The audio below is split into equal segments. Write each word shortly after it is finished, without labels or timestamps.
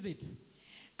it.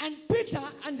 And Peter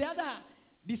and the other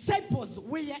disciples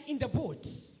were in the boat.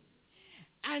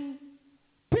 And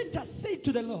Peter said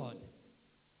to the Lord,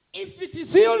 if it is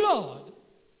you, Lord,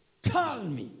 call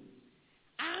me.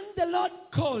 And the Lord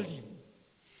called him.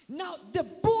 Now, the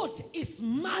boat is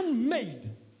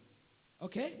man-made.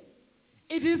 Okay?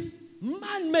 It is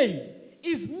man-made.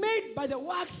 It's made by the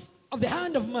works of the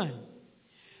hand of man.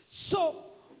 So,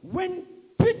 when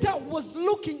Peter was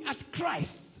looking at Christ,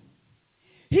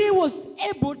 he was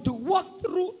able to walk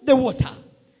through the water.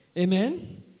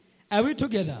 Amen? Are we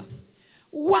together?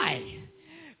 Why?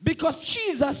 Because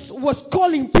Jesus was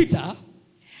calling Peter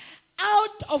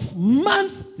out of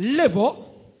man's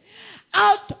level,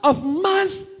 out of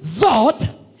man's thought,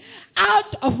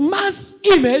 out of man's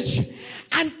image,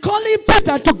 and calling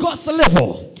Peter to God's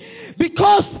level.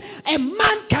 Because a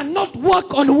man cannot walk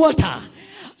on water.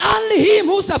 Only him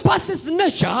who surpasses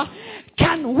nature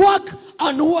can walk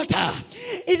on water.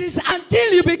 It is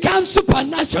until you become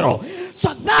supernatural.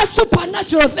 So that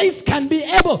supernatural things can be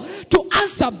able to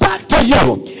answer back to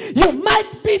you. You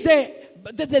might be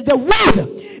the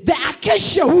wood, the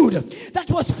acacia wood that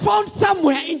was found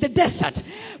somewhere in the desert.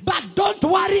 But don't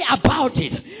worry about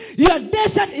it. Your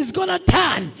desert is going to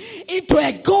turn into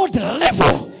a gold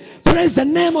level. Praise the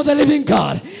name of the living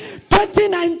God.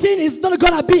 2019 is not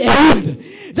going to be a wood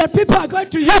that people are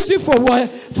going to use you for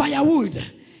firewood.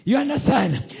 You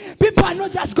understand? People are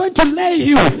not just going to lay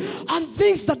you on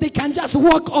things that they can just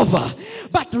walk over.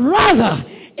 But rather,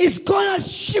 it's going to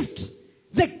shift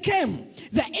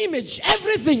the image,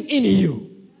 everything in you.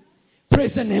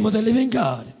 Praise the name of the living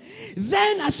God.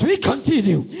 Then as we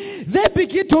continue, they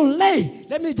begin to lay.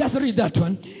 Let me just read that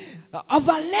one.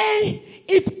 Overlay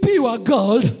it pure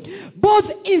gold, both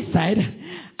inside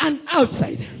and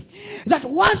outside. That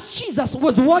once Jesus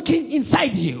was walking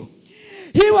inside you,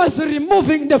 he was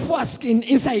removing the foreskin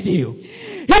inside you.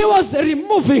 He was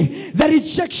removing the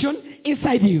rejection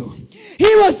inside you. He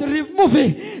was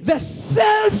removing the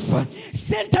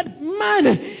self-centered man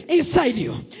inside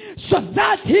you, so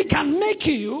that he can make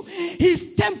you his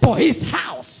temple, his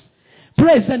house.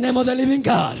 Praise the name of the living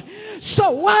God.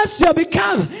 So once you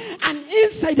become an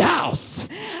inside house,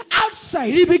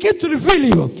 outside he begins to reveal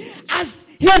you as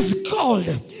his gold,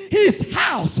 his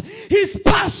house, his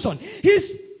person, his...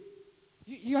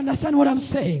 You understand what I'm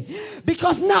saying?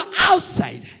 Because now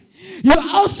outside, you're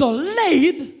also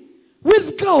laid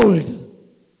with gold.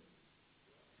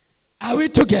 Are we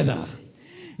together?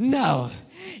 Now,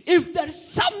 if there's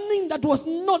something that was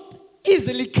not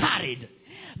easily carried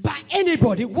by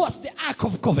anybody, what's the Ark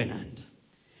of Covenant?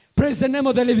 Praise the name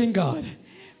of the living God.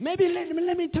 Maybe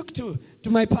let me talk to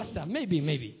my pastor.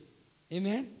 Maybe.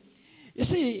 Amen? You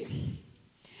see,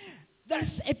 there's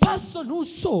a person who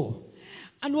saw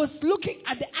and was looking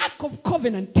at the Ark of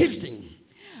Covenant tilting,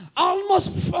 almost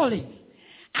falling.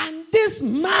 And this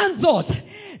man thought,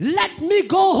 let me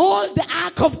go hold the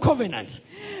Ark of Covenant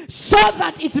so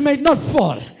that it may not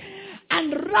fall.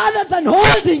 And rather than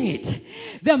holding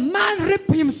it, the man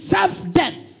ripped himself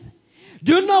dead.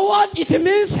 Do you know what it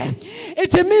means?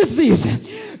 It means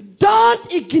this.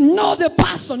 Don't ignore the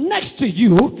person next to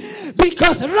you,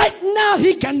 because right now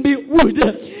he can be wood.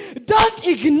 Don't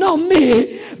ignore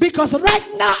me, because right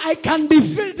now I can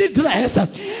be filthy dressed,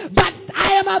 but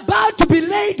I am about to be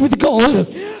laid with gold,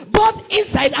 both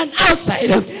inside and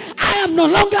outside. I am no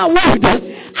longer wood.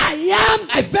 I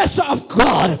am a vessel of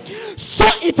God. So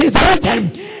it is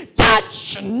written,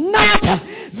 touch not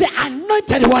the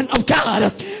anointed one of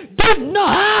God. Do no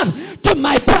harm to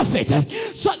my prophet.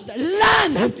 So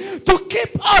learn to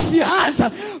keep off your hands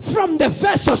from the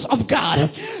vessels of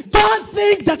God. Don't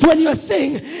think that when you're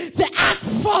seeing the act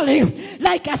falling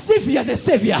like as if you're the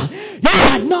Savior. You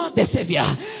are not the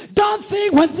Savior. Don't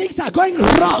think when things are going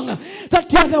wrong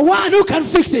that you're the one who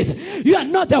can fix it. You are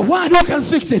not the one who can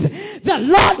fix it. The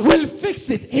Lord will fix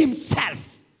it himself.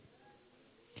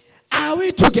 Are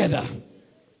we together?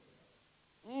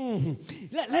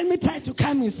 Let me try to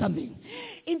come in something.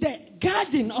 In the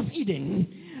Garden of Eden,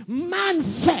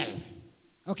 man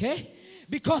fell. Okay?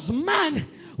 Because man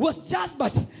was just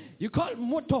but, you call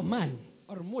mortal man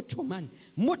or mortal man.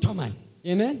 Mortal man.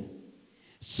 Amen?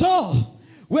 So,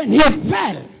 when he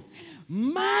fell,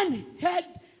 man had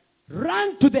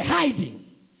run to the hiding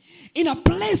in a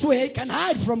place where he can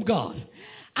hide from God.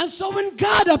 And so when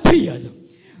God appeared,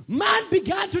 man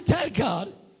began to tell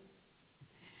God,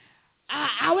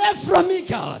 away from me,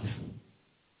 God.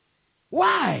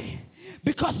 Why?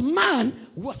 Because man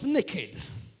was naked.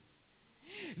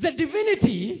 The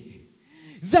divinity,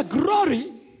 the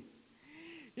glory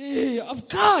of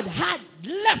God had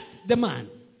left the man.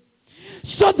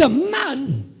 So the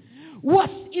man was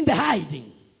in the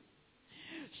hiding.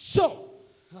 So,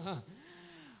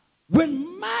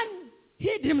 when man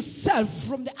hid himself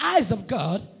from the eyes of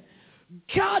God,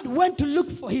 God went to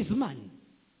look for his man.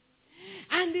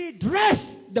 And he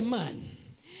dressed the man.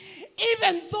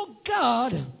 Even though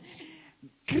God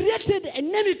created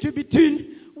enmity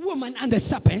between woman and the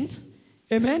serpent,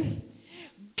 amen,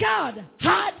 God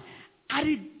had a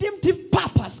redemptive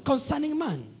purpose concerning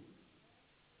man.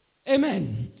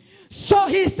 Amen. So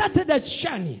he started a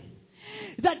journey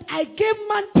that I gave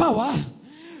man power,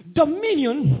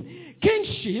 dominion,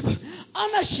 kingship,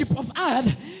 ownership of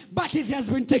earth, but it has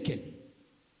been taken.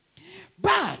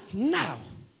 But now,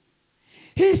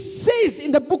 he says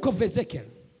in the book of Ezekiel,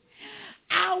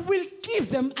 I will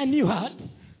give them a new heart,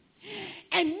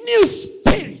 a new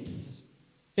spirit.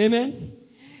 Amen.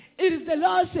 It is the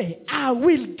Lord say, I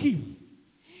will give.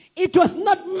 It was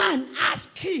not man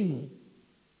asking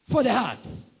for the heart.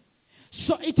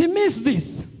 So it means this.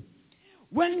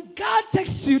 When God takes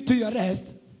you to your rest,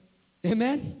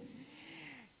 amen,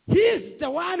 He is the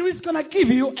one who is going to give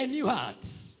you a new heart.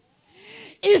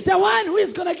 He is the one who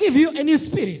is going to give you a new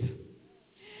spirit.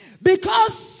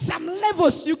 Because some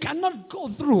levels you cannot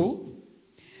go through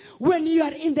when you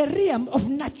are in the realm of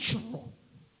natural.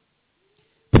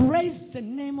 Praise the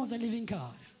name of the living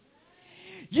God.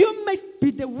 You might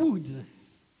be the wood.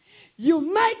 You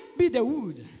might be the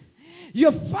wood.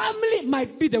 Your family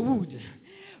might be the wood.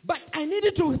 But I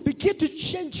needed to begin to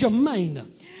change your mind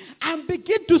and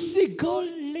begin to see God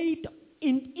laid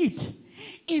in it,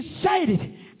 inside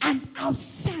it, and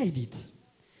outside it.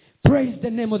 Praise the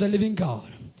name of the living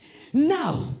God.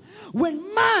 Now,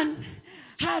 when man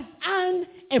has earned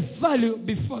a value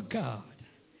before God,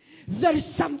 there is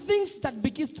some things that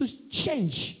begins to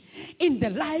change in the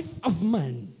life of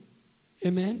man.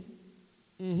 Amen?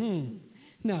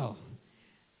 Now,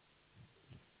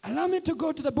 allow me to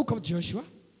go to the book of Joshua.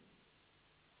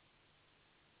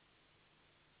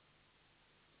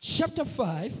 Chapter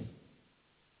 5,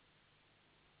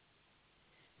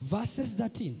 verses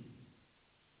 13.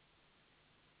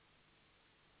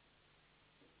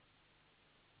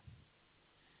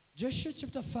 Joshua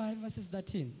chapter 5, verses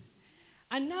 13.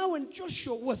 And now when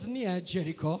Joshua was near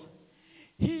Jericho,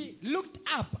 he looked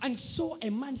up and saw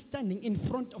a man standing in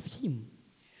front of him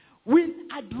with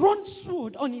a drawn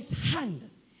sword on his hand.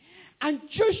 And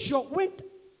Joshua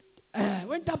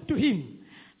went up to him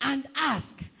and asked,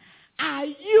 are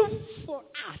you for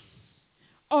us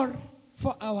or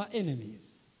for our enemies?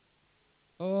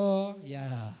 Oh,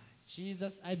 yeah.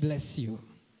 Jesus, I bless you.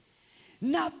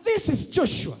 Now, this is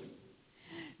Joshua.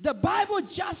 The Bible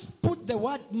just put the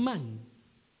word man.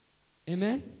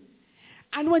 Amen?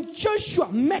 And when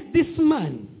Joshua met this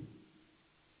man,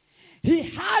 he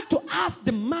had to ask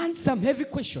the man some heavy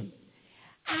question.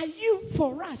 Are you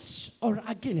for us or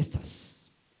against us?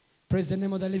 Praise the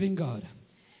name of the living God.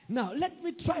 Now, let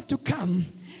me try to come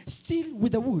still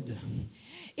with the wood.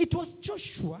 It was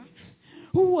Joshua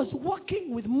who was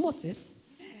walking with Moses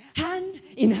hand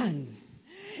in hand.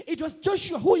 It was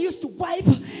Joshua who used to wipe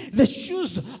the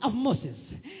shoes of Moses.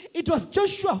 It was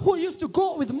Joshua who used to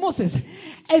go with Moses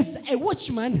as a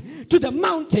watchman to the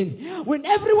mountain. When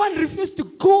everyone refused to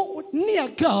go near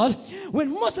God,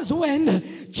 when Moses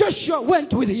went, Joshua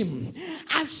went with him.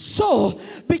 And so,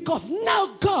 because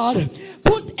now God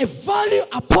put a value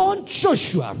upon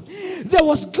Joshua, there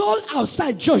was gold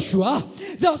outside Joshua,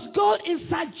 there was gold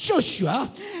inside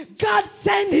Joshua, God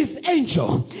sent his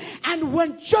angel. And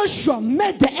when Joshua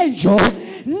met the angel,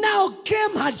 now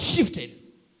game had shifted.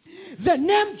 The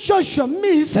name Joshua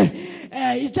means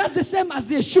it's just the same as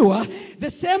Yeshua,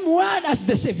 the same word as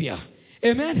the Savior.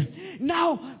 Amen.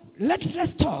 Now, let's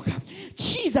talk.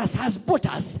 Jesus has bought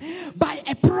us by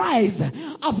a price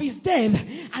of his death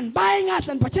and buying us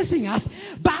and purchasing us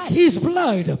by his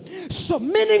blood. So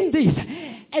meaning this,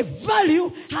 a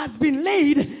value has been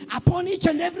laid upon each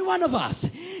and every one of us.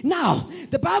 Now,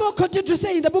 the Bible continues to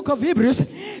say in the book of Hebrews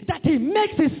that he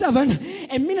makes his servant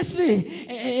a ministry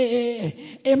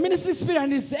spirit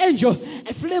and his angel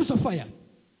a flames of fire.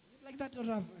 Like that?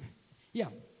 Or, yeah.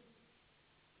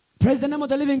 Praise the name of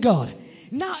the living God.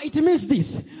 Now it means this.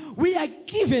 We are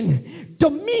given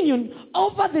dominion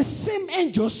over the same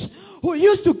angels who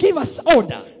used to give us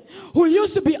order, who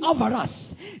used to be over us.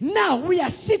 Now we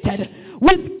are seated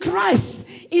with Christ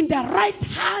in the right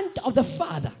hand of the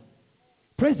Father.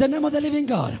 Praise the name of the living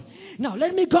God. Now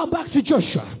let me go back to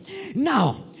Joshua.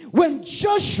 Now, when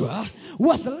Joshua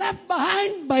was left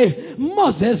behind by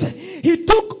Moses, he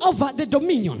took over the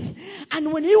dominion.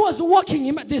 And when he was walking,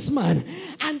 he met this man.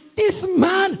 And this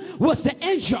man was the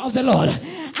angel of the Lord.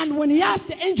 And when he asked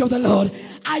the angel of the Lord,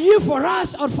 are you for us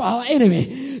or for our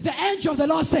enemy? The angel of the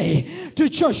Lord said, to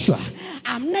Joshua,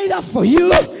 I'm neither for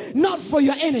you nor for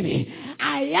your enemy.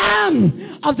 I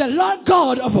am of the Lord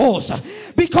God of hosts.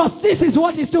 Because this is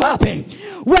what is to happen.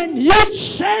 When you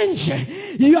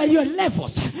change your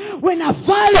levels, when a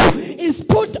value is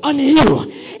put on you,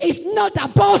 it's not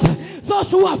about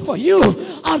those who are for you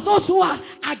or those who are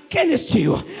against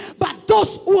you, but those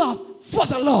who are for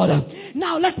the Lord.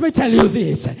 Now let me tell you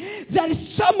this. There is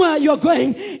somewhere you're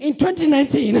going in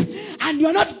 2019 and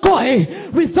you're not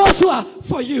going with those who are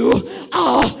for you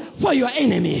or for your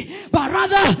enemy, but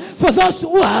rather for those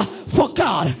who are for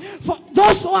God. For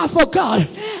those who are for God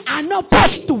are not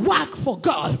pushed to work for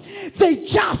God. They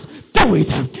just do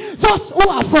it. Those who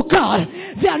are for God,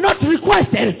 they are not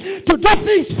requested to do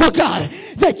things for God.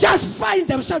 They just find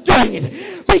themselves doing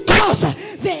it because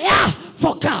they are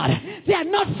for God. They are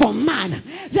not for man.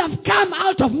 They have come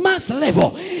out of man's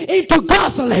level into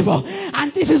God's level.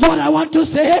 And this is what I want to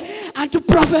say and to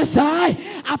prophesy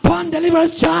upon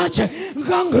Deliverance Church,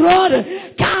 Gong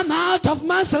Road. Come out of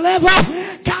man's level.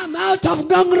 Come out of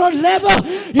Gong Road level.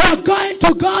 You're going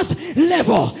to God's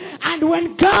level. And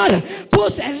when God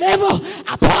puts a level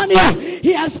upon you,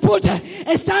 He has put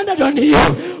a standard on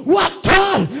you. Walk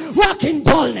tall, walk in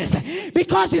boldness.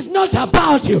 Because it's not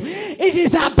about you. It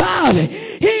is about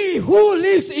He who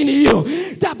lives in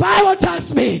you. The Bible tells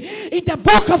me in the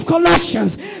book of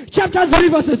Colossians, chapter 3,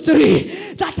 verse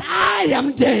 3, that I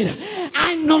am dead.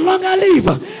 I no longer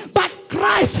live, but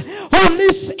Christ who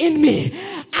lives in me.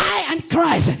 I and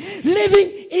Christ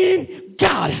living in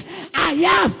God. I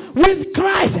am with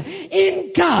Christ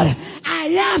in God. I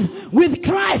am with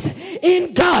Christ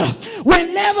in God.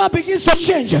 When level begins to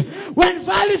change, when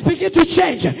values begin to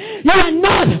change, you are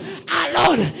not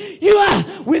alone. You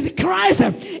are with Christ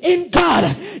in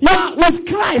God. You are with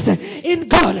Christ in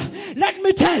God. Let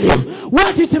me tell you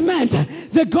what it meant.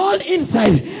 The gold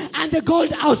inside and the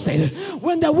gold outside.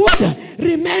 When the wood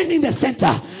remained in the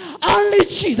center, only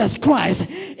Jesus Christ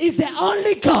is the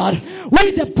only God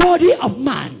with the body of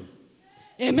man.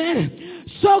 Amen.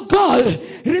 So God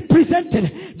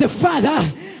represented the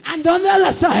Father, and on the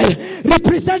other side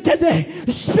represented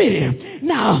the Spirit.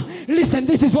 Now, listen,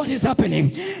 this is what is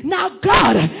happening. Now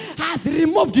God has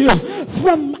removed you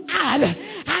from earth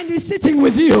and is sitting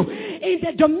with you in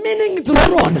the dominion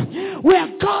throne, where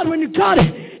God, when God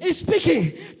is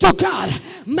speaking to God,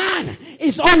 man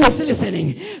is always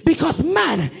listening, because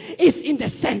man is in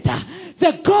the center.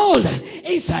 The gold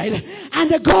inside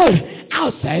and the gold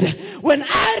outside. When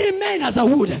I remain as a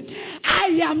wood, I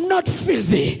am not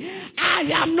filthy. I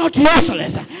am not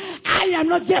useless. I am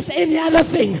not just any other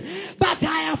thing, but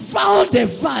I have found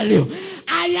a value.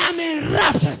 I am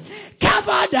enwrapped,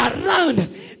 covered around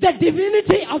the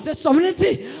divinity of the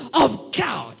sovereignty of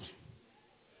God.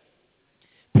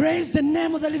 Praise the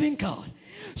name of the living God.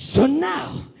 So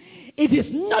now, it is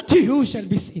not you who shall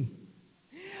be seen,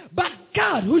 but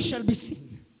God who shall be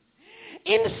seen.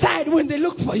 Inside, when they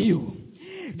look for you,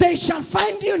 they shall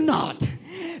find you not.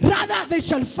 Rather, they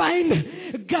shall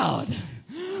find God.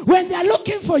 When they are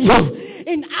looking for you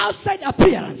in outside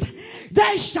appearance,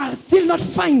 they shall still not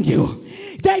find you.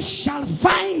 They shall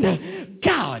find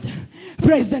God.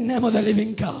 Praise the name of the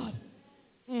living God.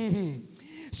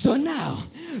 So now,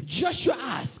 Joshua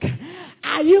asked,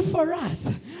 are you for us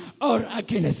or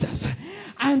against us?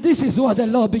 And this is what the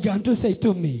Lord began to say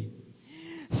to me.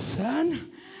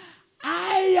 Son,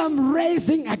 I am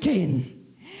raising again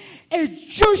a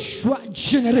Joshua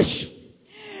generation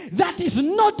that is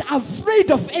not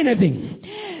afraid of anything,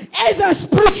 either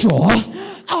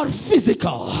spiritual or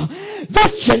physical.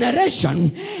 This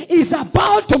generation is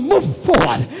about to move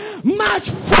forward, march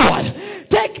forward,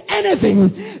 take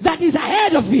anything that is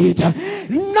ahead of it,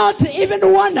 not even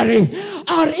wondering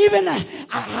or even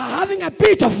having a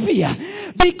bit of fear,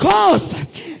 because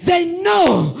they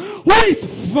know who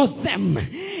is for them.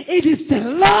 It is the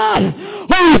Lord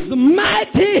who is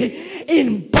mighty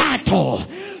in battle.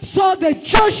 So the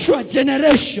Joshua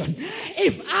generation,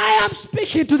 if I am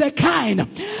speaking to the kind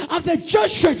of the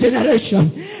Joshua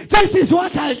generation, this is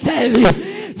what I'll tell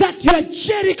you, that your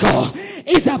Jericho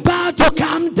is about to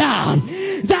come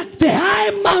down, that the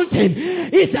high mountain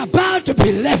is about to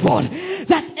be leveled,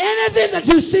 that anything that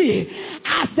you see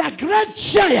as the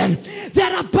great giant,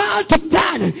 they're about to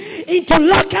turn into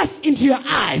locusts into your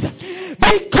eyes,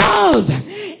 because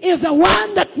is the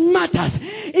one that matters,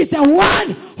 is the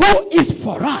one who is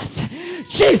for us.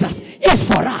 Jesus is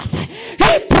for us.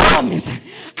 He promised,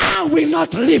 I will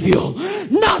not leave you,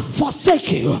 not forsake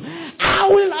you. I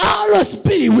will always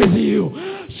be with you.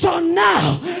 So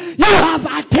now you have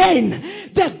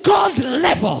attained the God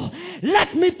level.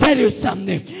 Let me tell you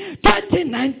something.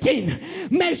 2019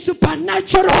 may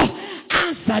supernatural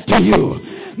answer to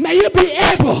you. May you be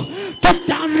able to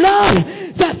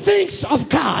download the things of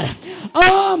God.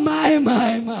 Oh,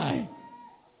 my.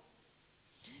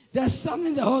 There's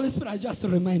something the Holy Spirit just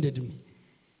reminded me.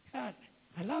 God,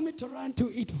 allow me to run to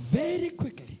it very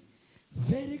quickly.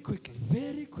 Very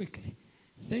quickly.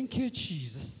 Thank you,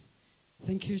 Jesus.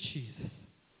 Thank you, Jesus.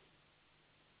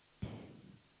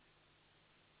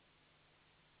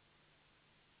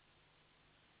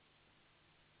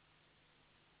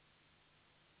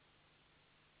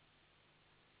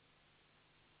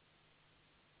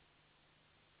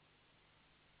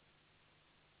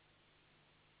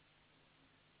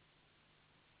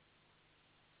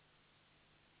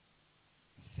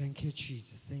 Thank you,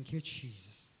 Jesus. Thank you, Jesus.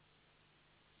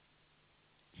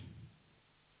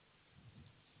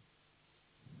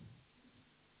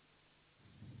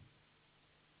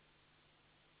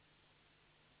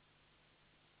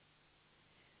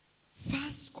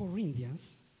 First Corinthians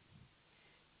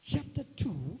chapter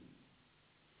 2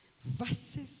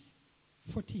 verses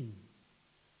 14.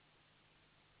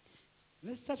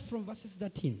 Let's start from verses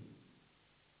 13.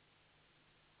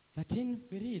 13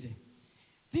 we read.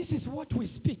 This is what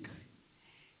we speak,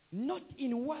 not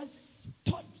in words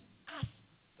taught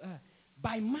us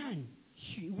by man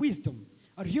wisdom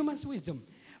or human's wisdom,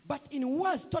 but in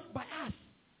words taught by us,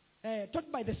 taught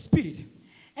by the Spirit,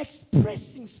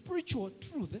 expressing spiritual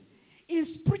truth in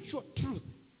spiritual truth.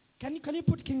 Can you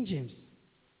put King James?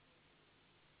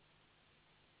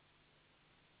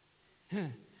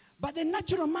 But the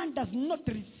natural man does not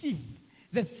receive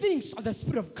the things of the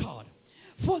Spirit of God,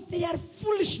 for they are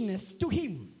foolishness to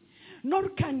him, nor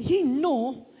can he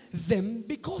know them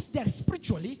because they are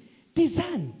spiritually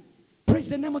discerned. Praise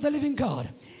the name of the living God.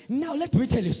 Now let me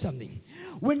tell you something.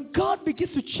 When God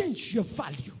begins to change your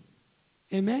value,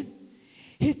 amen,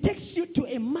 he takes you to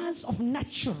a mass of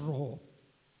natural,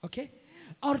 okay,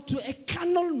 or to a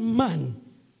carnal man,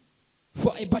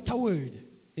 for a better word,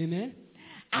 amen.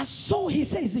 And so he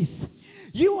says this,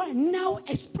 you are now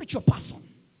a spiritual person.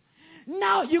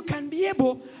 Now you can be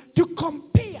able to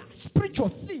compare spiritual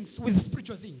things with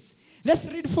spiritual things. Let's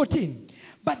read 14.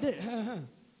 But 15.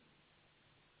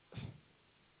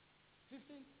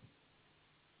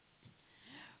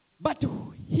 But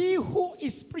he who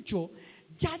is spiritual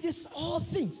judges all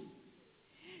things.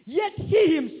 Yet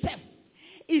he himself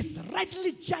is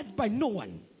rightly judged by no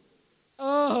one.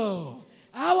 Oh,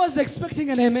 I was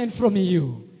expecting an amen from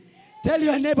you. Tell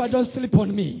your neighbor, don't sleep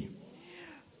on me.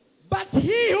 But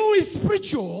he who is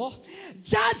spiritual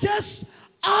judges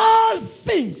all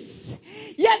things.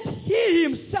 Yet he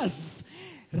himself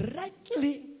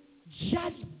rightly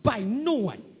judged by no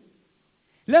one.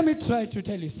 Let me try to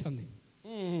tell you something.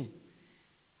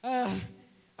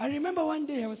 I remember one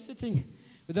day I was sitting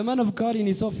with a man of God in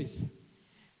his office.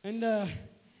 And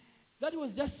that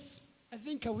was just, I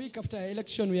think, a week after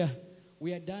election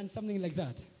we had done something like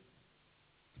that.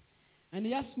 And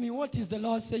he asked me, what is the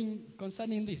law saying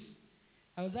concerning this?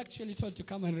 I was actually told to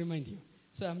come and remind you.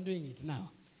 So I'm doing it now.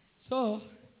 So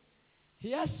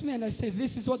he asked me and I said,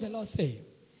 this is what the law says.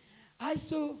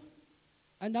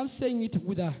 And I'm saying it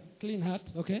with a clean heart,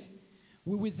 okay?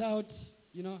 Without,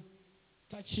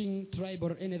 touching tribe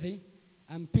or anything.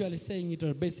 I'm purely saying it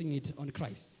or basing it on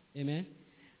Christ. Amen.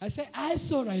 I say, I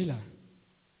saw Raila,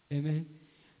 amen,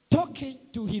 talking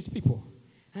to his people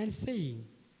and saying,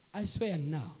 I swear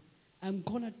now, I'm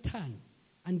going to turn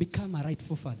and become a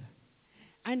rightful father.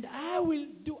 And I will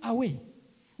do away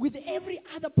with every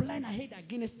other plan I had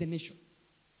against the nation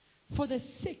for the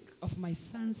sake of my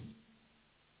sons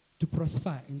to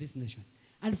prosper in this nation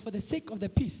and for the sake of the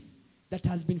peace that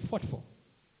has been fought for.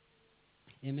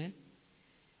 Amen.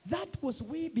 That was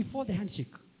way before the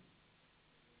handshake.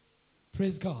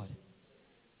 Praise God.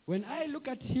 When I look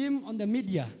at him on the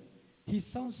media, he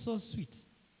sounds so sweet.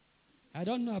 I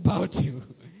don't know about you,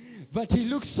 but he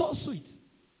looks so sweet.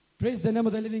 Praise the name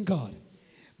of the living God.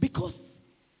 Because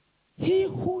he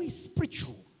who is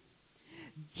spiritual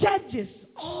judges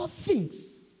all things.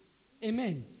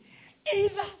 Amen.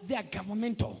 Either they are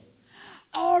governmental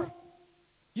or,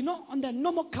 on the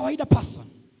normal kawaida person.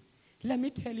 Let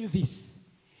me tell you this.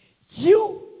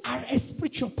 You are a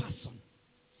spiritual person.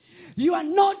 You are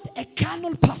not a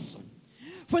carnal person.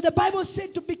 For the Bible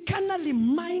said to be carnally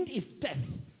minded is death.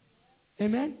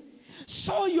 Amen.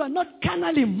 So you are not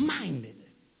carnally minded.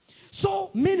 So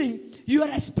meaning you are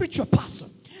a spiritual person.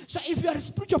 So if you are a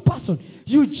spiritual person,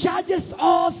 you judges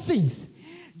all things.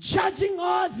 Judging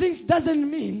all things doesn't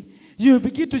mean you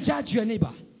begin to judge your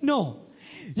neighbor. No.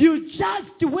 You judge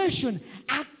situation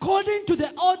according to the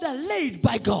order laid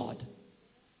by God.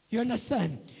 You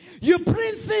understand? You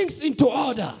bring things into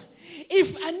order. If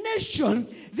a nation,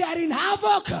 they are in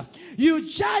havoc, you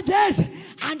judge it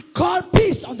and call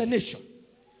peace on the nation.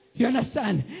 You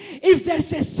understand? If there's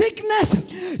a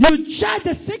sickness, you judge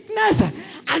the sickness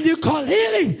and you call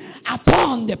healing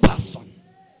upon the person.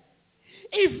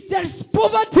 If there's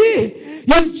poverty,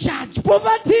 you judge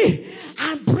poverty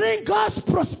and bring God's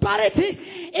prosperity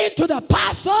into the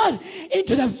person,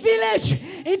 into the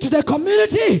village, into the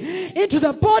community, into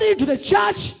the body, into the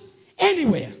church,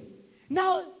 anywhere.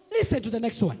 Now, listen to the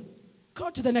next one. Go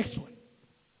to the next one.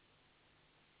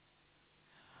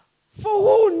 For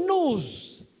who knows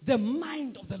the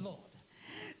mind of the Lord,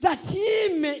 that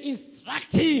he may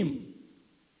instruct him?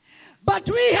 But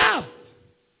we have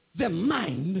the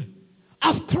mind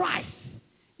of Christ.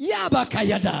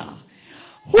 Yabakayada.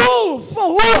 For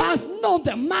who has known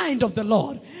the mind of the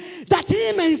Lord, that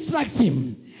he may instruct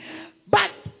him? But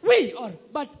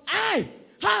I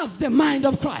have the mind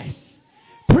of Christ.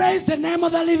 Praise the name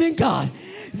of the living God.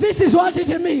 This is what it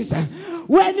means.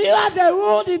 When you are the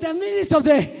wood in the midst of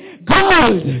the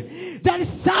gold, there is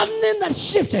something that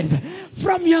shifted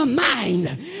from your mind.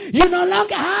 You no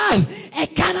longer have a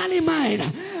carnally mind,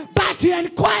 but you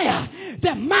inquire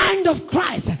the mind of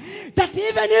Christ, that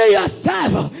even you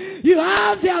yourself, you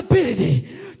have the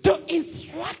ability to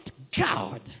instruct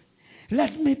God.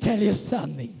 Let me tell you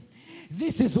something.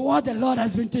 This is what the Lord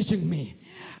has been teaching me.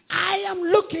 I am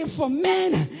looking for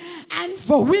men and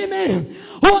for women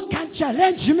who can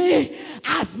challenge me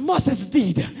as Moses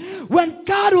did. When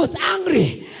God was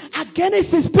angry against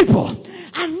his people,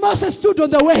 and Moses stood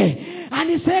on the way, and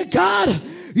he said, God,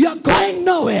 you're going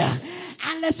nowhere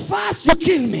unless first you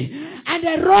kill me. And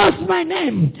they wrote my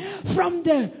name from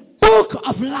the book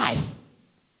of life.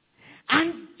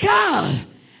 And God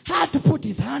had to put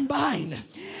his hand behind.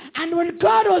 And when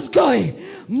God was going,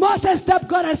 Moses stopped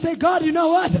God and said, God, you know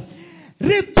what?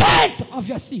 Repent of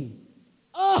your sin.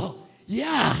 Oh,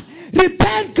 yeah.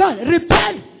 Repent, God.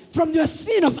 Repent from your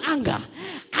sin of anger.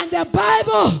 And the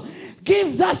Bible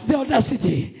gives us the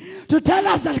audacity to tell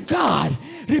us that God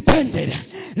repented.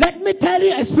 Let me tell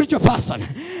you, a spiritual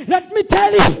person. Let me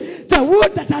tell you, the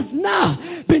wood that has now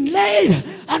been laid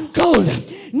on gold.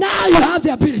 Now you have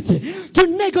the ability to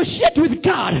negotiate with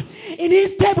God in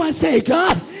his table and say,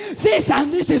 God, this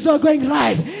and this is not going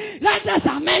right. Let us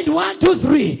amend 1, 2,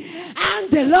 3.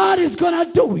 And the Lord is going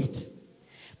to do it.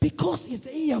 Because it's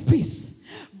the year of peace.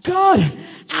 God,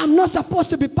 I'm not supposed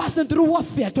to be passing through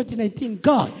warfare 2019.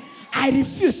 God, I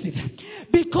refuse it.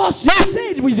 Because you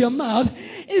said with your mouth,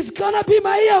 it's going to be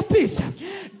my year of peace.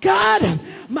 God,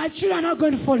 my children are not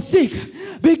going to fall sick.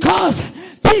 Because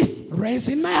peace reigns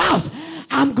in my house.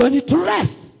 I'm going to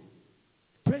rest.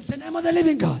 Praise the name of the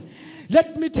living God.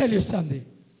 Let me tell you something.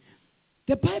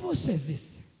 The Bible says this,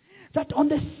 that on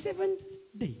the 7th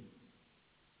day,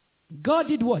 God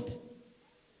did what?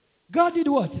 God did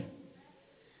what?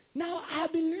 Now, I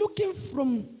have been looking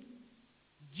from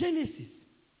Genesis.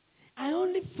 I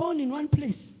only found in one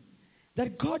place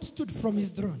that God stood from his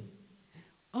throne.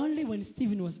 Only when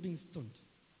Stephen was being stoned.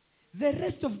 The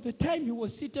rest of the time he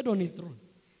was seated on his throne.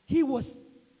 He was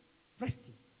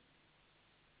resting.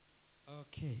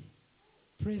 Okay.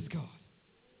 Praise God.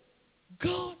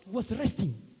 God was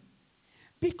resting.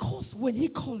 Because when he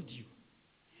called you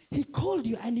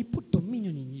and he put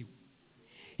dominion in you.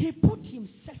 He put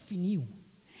himself in you.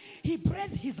 He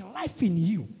breathed his life in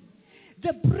you.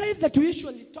 The breath that we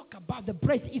usually talk about, the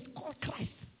breath is called Christ.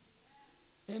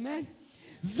 Amen.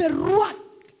 The ruach,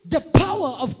 the power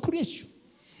of creation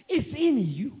is in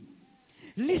you.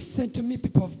 Listen to me,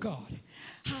 people of God.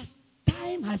 As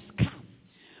time has come,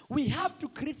 we have to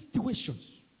create situations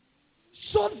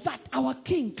so that our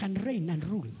king can reign and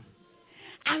rule.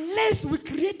 Unless we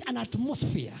create an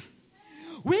atmosphere,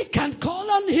 we can call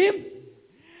on him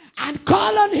and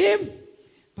call on him,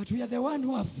 but we are the one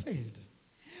who have failed.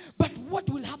 But what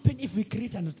will happen if we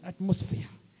create an atmosphere?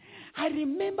 I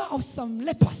remember of some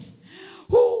lepers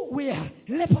who were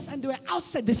lepers and they were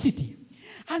outside the city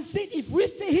and said, if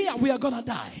we stay here, we are going to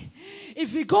die.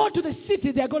 If we go to the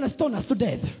city, they are going to stone us to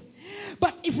death.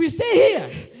 But if we stay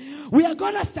here, we are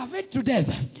going to starve to death.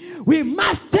 We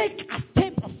must take a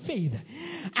step of faith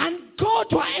and go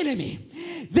to our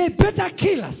enemy. They better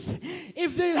kill us.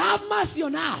 If they have mercy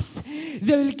on us,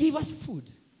 they will give us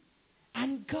food.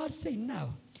 And God said,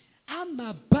 now, I'm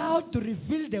about to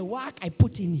reveal the work I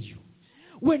put in you.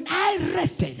 When I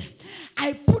rested,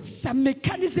 I put some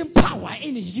mechanism power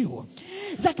in you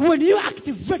that when you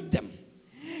activate them,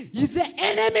 the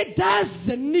enemy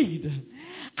doesn't need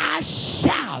a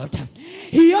shout.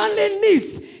 He only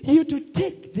needs you to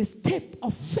take the step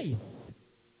of faith.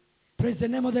 Praise the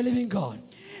name of the living God.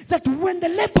 That when the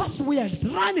lepers were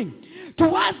running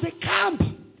towards the camp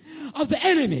of the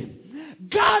enemy,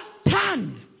 God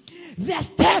turned their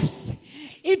steps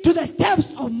into the steps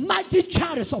of mighty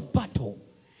chariots of battle.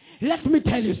 Let me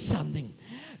tell you something.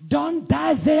 Don't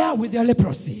die there with your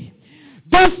leprosy.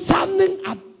 Do something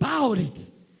about it.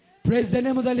 Praise the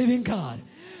name of the living God.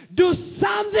 Do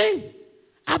something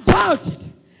about it.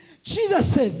 Jesus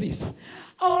says this.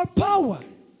 All power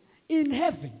in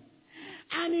heaven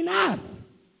and in earth,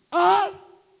 all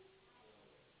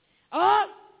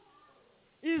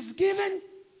is given,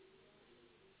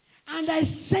 and I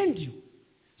send you.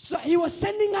 So he was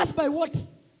sending us by what?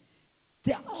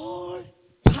 The all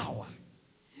power,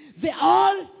 the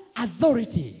all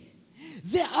authority,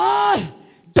 the all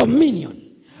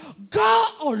dominion. Go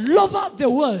all over the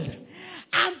world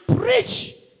and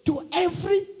preach to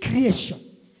every creation.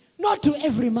 Not to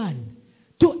every man,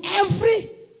 to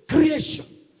every creation.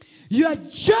 Your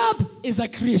job is a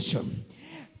creation.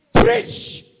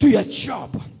 Preach to your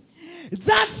job.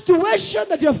 That situation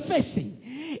that you're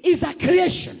facing is a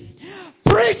creation.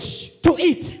 Preach to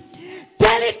it.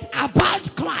 Tell it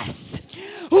about Christ,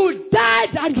 who died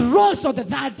and rose on the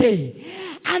third day,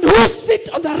 and who sits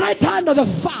on the right hand of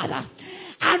the Father,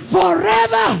 and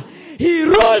forever he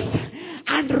rules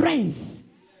and reigns.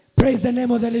 Praise the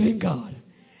name of the living God.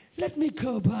 Let me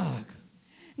go back.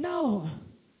 Now,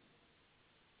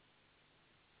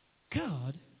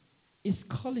 God is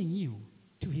calling you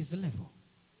to his level.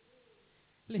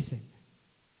 Listen,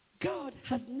 God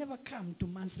has never come to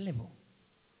man's level.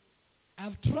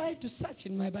 I've tried to search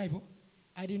in my Bible.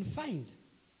 I didn't find.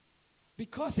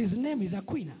 Because his name is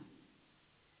Aquina.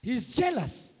 He's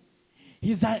jealous.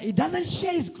 He doesn't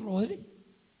share his glory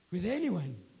with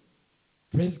anyone.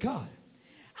 Praise God.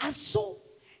 And so,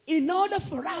 in order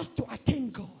for us to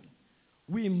attain God,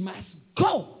 we must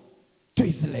go to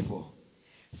his level.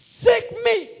 Seek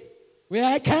me where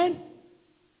I can.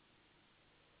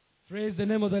 Praise the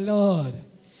name of the Lord.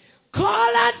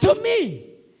 Call unto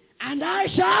me, and I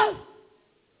shall.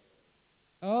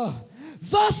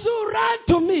 Those who run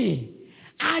to me,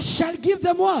 I shall give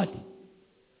them what?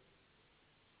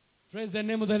 Praise the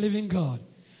name of the living God.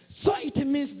 So it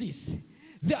means this.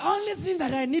 The only thing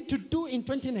that I need to do in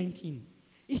 2019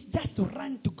 is just to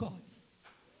run to God.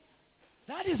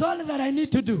 That is all that I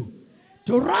need to do.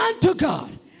 To run to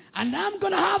God. And I'm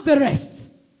going to have the rest.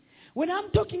 When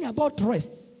I'm talking about rest,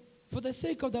 for the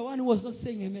sake of the one who was not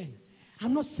saying amen,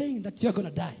 I'm not saying that you're going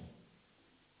to die.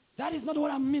 That is not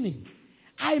what I'm meaning.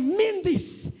 I mean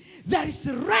this. There is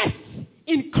rest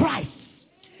in Christ.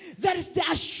 There is the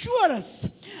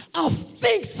assurance of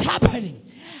things happening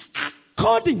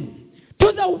according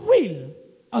to the will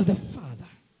of the Father.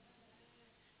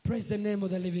 Praise the name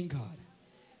of the living God.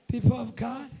 People of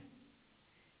God,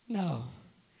 now,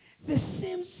 the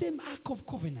same Ark of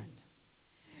Covenant,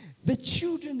 the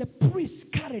children, the priests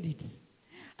carried it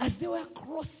as they were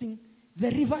crossing the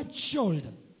river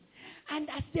Jordan. And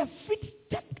as their feet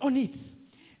stepped on it,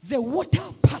 the water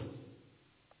passed.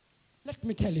 Let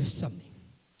me tell you something.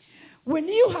 When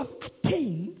you have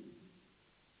attained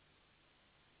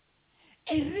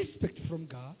a respect from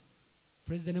God,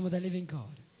 praise the name of the living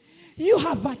God, you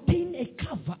have attained a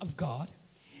cover of God,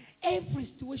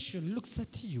 every situation looks at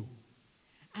you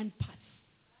and pass.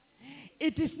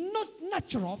 It is not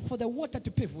natural for the water to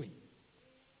pave way.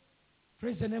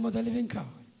 Praise the name of the living God.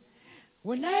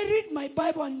 When I read my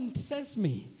Bible and it tells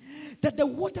me that the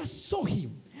water saw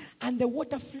him and the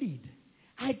water fled,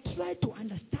 I try to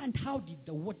understand how did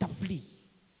the water flee.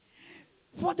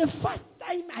 For the first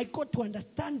time I got to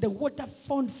understand the water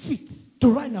found fit to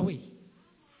run away.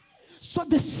 So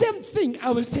the same thing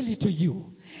I will tell you to you.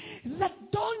 That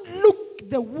don't look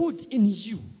the wood in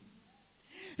you.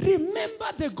 Remember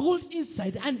the gold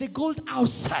inside and the gold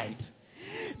outside.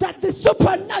 That the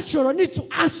supernatural needs to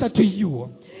answer to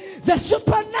you. The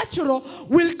supernatural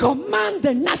will command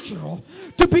the natural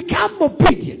to become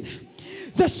obedient.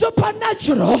 The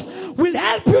supernatural will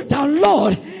help you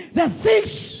download the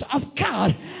things of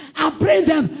God and bring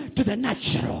them to the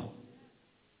natural.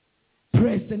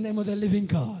 Praise the name of the living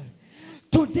God.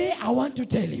 Today I want to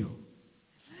tell you,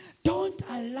 don't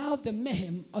allow the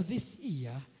mayhem of this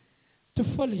year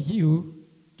to follow you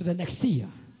to the next year.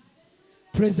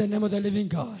 Praise the name of the living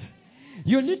God.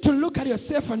 You need to look at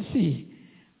yourself and see,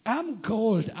 I'm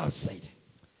gold outside.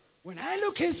 When I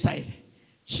look inside,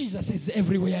 Jesus is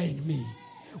everywhere in me.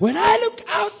 When I look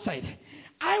outside,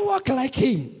 I walk like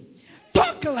him,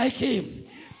 talk like him,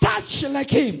 touch like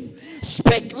him,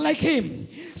 speak like him,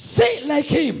 say like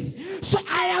him. So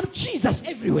I am Jesus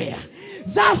everywhere.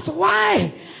 That's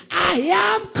why I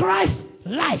am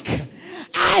Christ-like.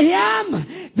 I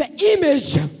am the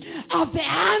image of the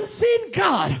unseen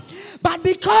God. But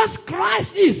because Christ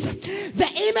is the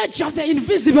image of the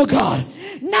invisible God,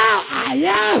 now I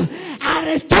am a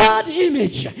restored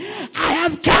image. I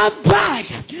have come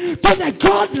back to the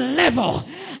God level.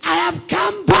 I have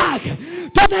come back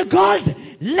to the God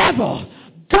level.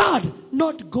 God,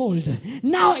 not gold.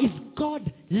 Now it's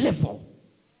God level.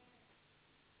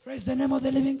 Praise the name of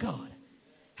the living God.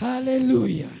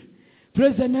 Hallelujah.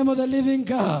 Praise the name of the living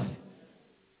God.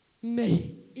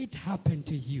 May it happen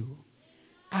to you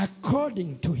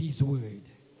according to his word.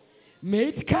 May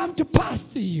it come to pass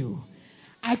to you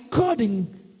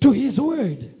according to his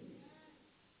word.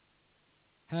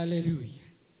 Hallelujah.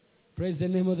 Praise the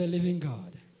name of the living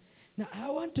God. Now, I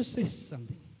want to say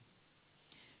something.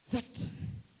 That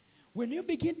when you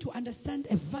begin to understand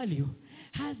a value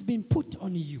has been put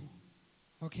on you,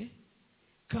 okay,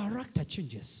 character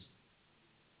changes.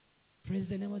 Praise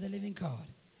the name of the living God.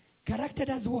 Character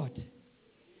does what?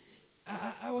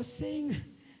 I was saying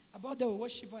about the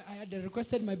worshiper. I had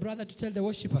requested my brother to tell the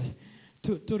worshiper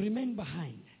to remain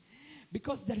behind.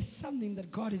 Because there is something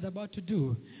that God is about to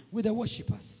do with the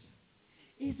worshippers.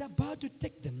 He's about to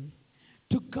take them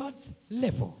to God's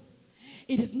level.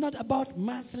 It is not about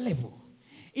mass level.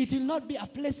 It will not be a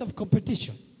place of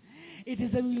competition. It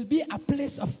will be a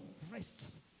place of rest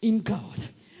in God.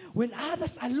 When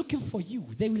others are looking for you,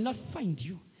 they will not find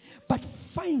you, but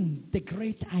find the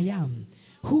great I am,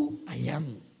 who I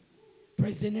am.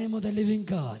 Praise the name of the living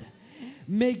God.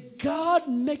 May God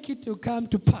make it to come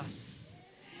to pass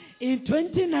in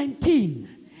 2019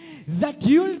 that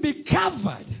you'll be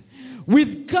covered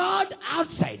with God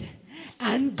outside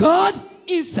and God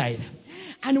inside.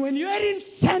 And when you're in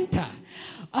center,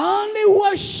 only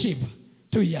worship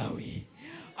to Yahweh.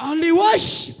 Only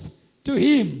worship to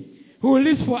him who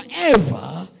lives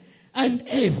forever and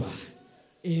ever.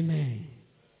 Amen.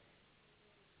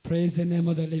 Praise the name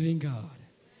of the living God.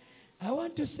 I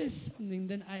want to say something,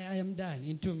 then I am done.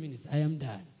 In 2 minutes, I am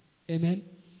done. Amen.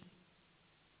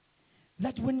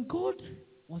 That when God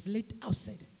was laid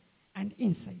outside and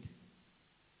inside,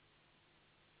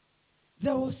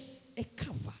 there was a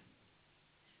cover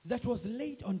that was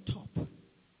laid on top.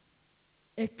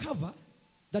 A cover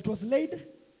that was laid.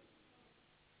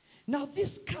 Now this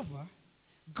cover,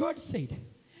 God said,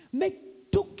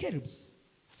 make 2 cherubs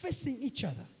facing each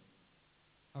other.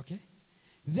 Okay?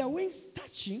 Their wings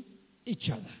touching each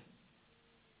other.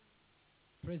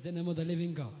 Praise the name of the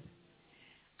living God.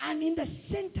 And in the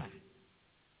center,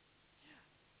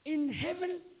 in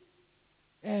heaven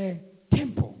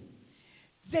temple,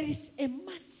 there is a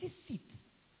massive seat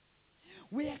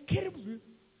where cherubs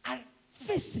are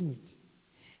facing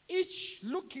it, each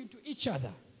looking to each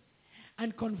other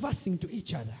and conversing to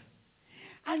each other.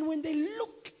 And when they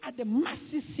look at the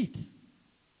massive seat,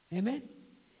 amen,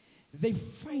 they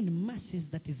find masses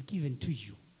that is given to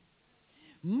you.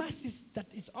 Masses that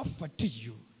is offered to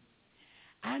you.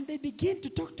 And they begin to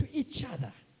talk to each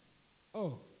other.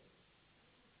 Oh.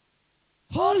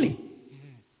 Holy.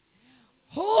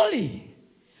 Holy.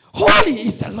 Holy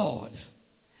is the Lord.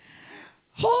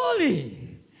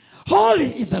 Holy. Holy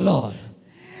is the Lord.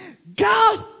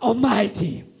 God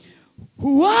Almighty,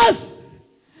 who was,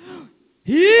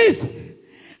 He is,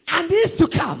 and is to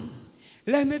come.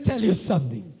 Let me tell you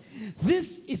something. This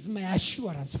is my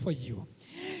assurance for you.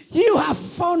 You have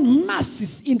found mercies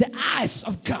in the eyes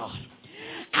of God.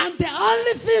 And the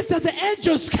only thing that the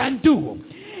angels can do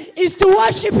is to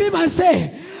worship Him and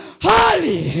say,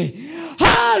 Holy,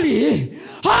 holy,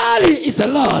 holy is the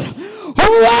Lord, who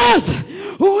was,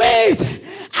 who is,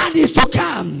 and is to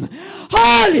come.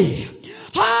 Holy,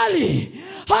 holy,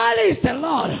 holy is the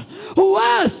Lord, who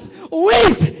was, who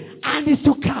is, and is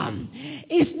to come.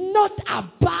 It's not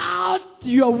about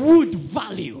your wood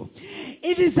value.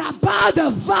 It is about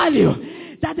the value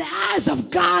that the eyes of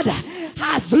God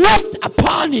has looked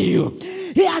upon you.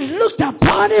 He has looked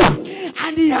upon you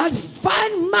and He has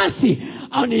found mercy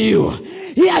on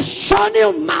you. He has shown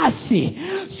you mercy.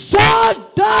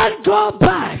 So don't go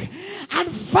back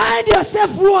and find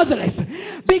yourself worthless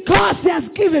because He has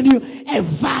given you a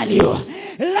value.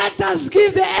 Let us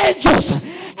give the angels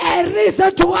a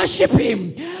reason to worship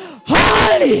Him.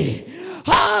 Holy,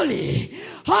 holy,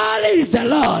 holy is the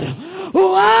Lord,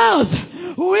 who was,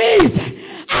 who is,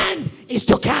 and is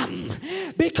to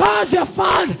come. Because you have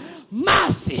found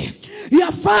mercy, you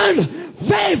have found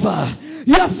favor,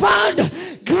 you have found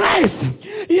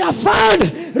grace, you have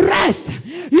found rest,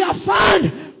 you have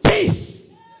found peace.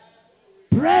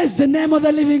 Praise the name of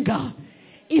the living God.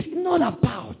 It's not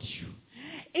about you.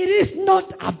 It is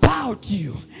not about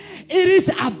you. It is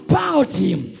about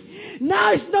Him.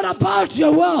 Now it's not about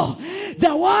your world.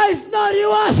 The world is not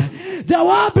yours. The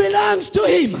world belongs to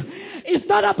Him. It's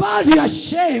not about your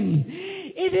shame.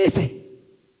 It is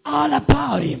all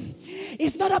about Him.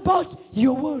 It's not about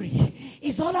your worry.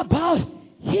 It's all about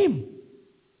him.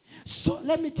 So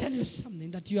let me tell you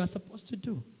something that you are supposed to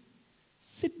do.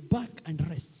 Sit back and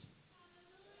rest.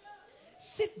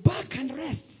 Sit back and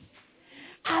rest.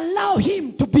 Allow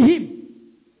him to be him.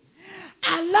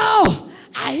 Allow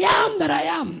I am that I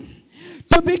am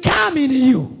to become in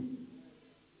you.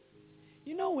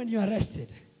 You know, when you are rested,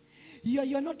 you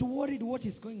are not worried what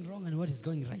is going wrong and what is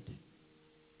going right.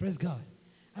 Praise God.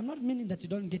 I'm not meaning that you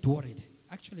don't get worried.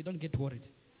 Actually, don't get worried.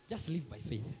 Just live by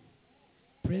faith.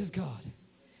 Praise God.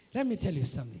 Let me tell you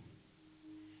something.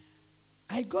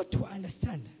 I got to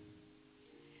understand.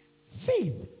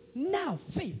 Faith. Now.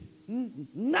 Faith.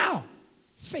 Now.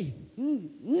 Faith.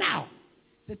 Now.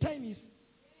 The time is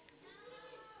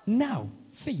now.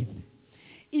 Faith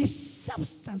is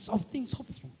substance of things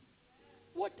hoped for.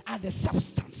 What are the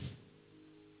substance?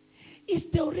 It's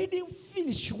the already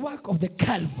finished work of the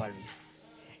Calvary.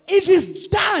 It is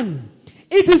done.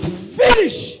 It is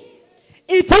finished.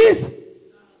 It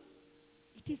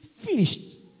is finished.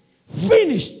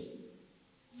 Finished.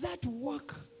 That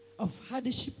work of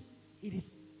hardship, it is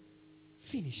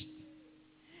finished.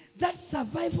 That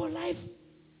survival life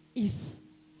is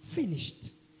finished.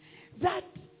 That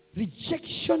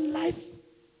rejection life,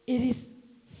 it is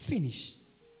finished.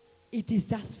 It is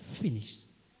just finished.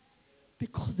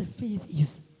 Because the faith is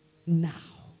now.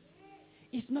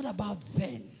 It's not about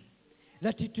then.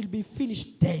 That it will be finished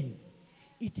then.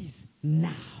 It is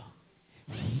now.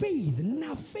 Faith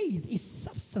is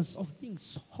substance of things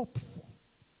hoped for.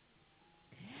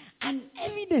 And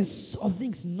evidence of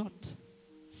things not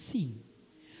seen.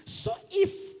 So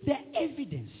if they're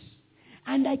evidence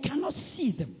and I cannot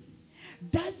see them,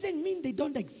 doesn't mean they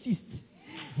don't exist.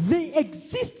 They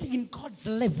exist in God's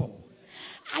level.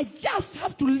 I just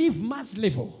have to leave man's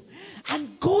level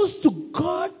and goes to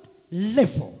God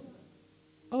level.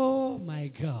 Oh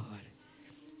my God.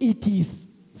 It is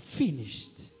finished.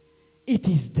 It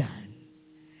is done.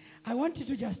 I want you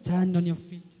to just stand on your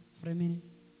feet for a minute.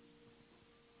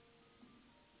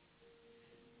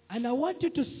 And I want you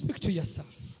to speak to yourself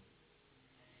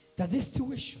that this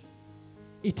situation,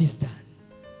 it is done.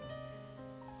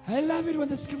 I love it when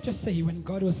the scriptures say when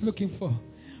God was looking for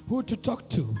who to talk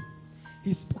to,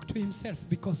 he spoke to himself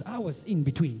because I was in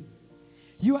between.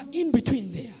 You are in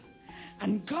between there.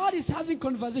 And God is having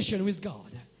conversation with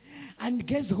God. And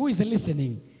guess who is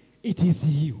listening? It is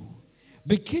you.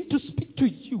 Begin to speak to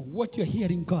you what you're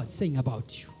hearing God saying about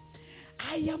you.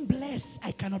 I am blessed.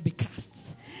 I cannot be cast.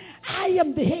 I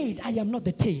am the head. I am not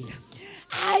the tail.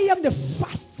 I am the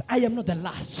first. I am not the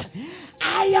last.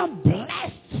 I am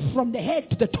blessed from the head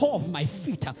to the toe of my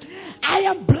feet. I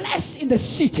am blessed in the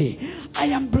city. I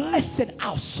am blessed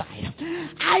outside.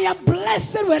 I am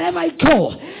blessed wherever I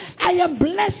go. I am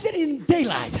blessed in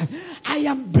daylight. I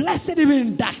am blessed even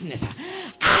in darkness.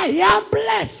 I am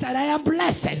blessed and I am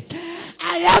blessed.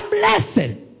 I am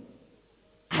blessed.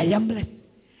 I am blessed.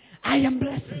 I am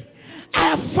blessed.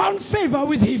 I have found favor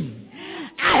with him.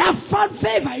 I have found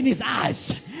favor in his eyes.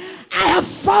 I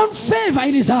have found favor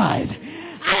in his eyes.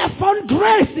 I have found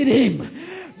grace in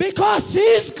him. Because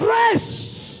his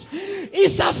grace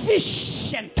is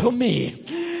sufficient to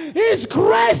me. His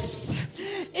grace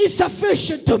is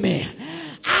sufficient to me.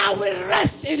 I will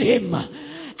rest in him.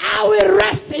 I will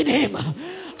rest in him.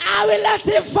 I will let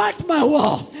him fight my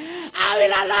war. I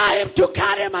will allow him to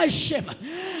carry my shame.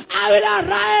 I will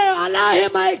allow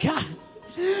him, my God,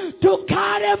 to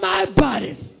carry my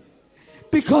bodies.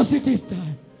 Because it is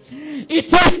done. It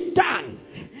is done.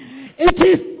 It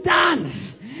is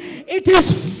done. It is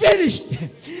finished.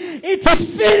 It is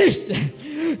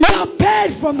finished. You are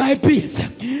paid for my peace.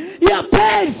 You are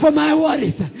paid for my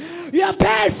worries. You are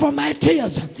paid for my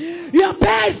tears. You are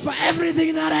paid for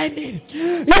everything that I need.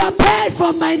 You are paid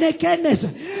for my nakedness.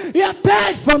 You are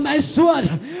paid for my sword.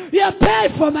 You are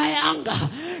paid for my anger.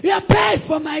 You are paid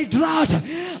for my drought.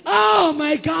 Oh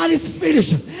my God, it's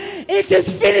finished. It is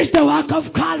finished, the work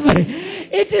of Calvary.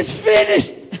 It is finished.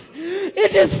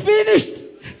 It is finished.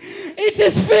 It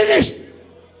is finished.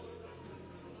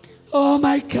 Oh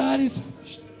my God, it's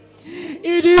finished.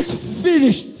 It is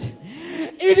finished.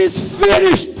 It is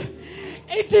finished.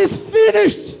 It is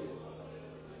finished.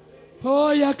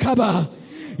 Oh Yakaba.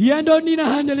 Yando nina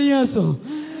handeliaso.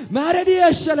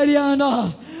 Maradia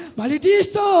shaladiana.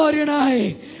 Malidisto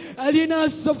rinai. Alina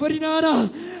sofarinana.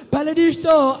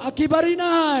 Paladisto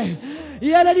akibarinai.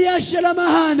 Yaladia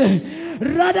shalamahande.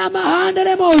 Radamahande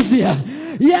remozia.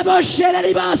 Yebo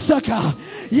shalaribasaka.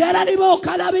 Yalarimo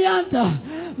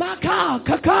kalabianta. Maka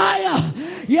kakaya.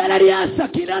 Yaladia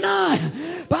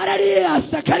sakilanai. Paradia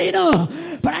sakarino.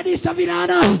 Paradisa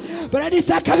Vilana,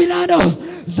 Paradisa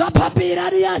Cavilano,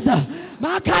 Zapapira Diaza,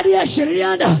 Macadia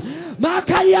Shiriana,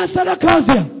 Makaria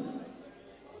Sarakozia.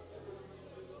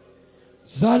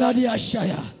 Zaladia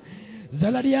Shaya.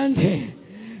 Zaladiante.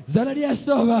 Zaladia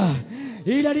Sova.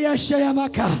 Iladia Shaya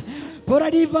Maka.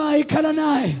 Poradiva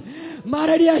Ikalanai.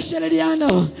 Maradia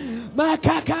Sheladiano.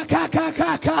 Maka.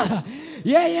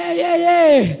 Yeah.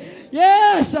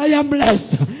 Yes, I am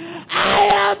blessed. I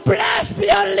am blessed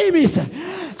beyond limits.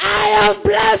 I am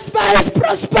blessed by His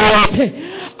prosperity.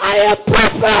 I am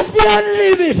prosperous beyond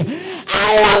limits.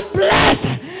 I am blessed.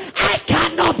 I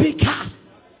cannot be cast.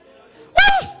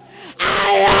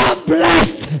 I am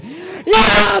blessed. You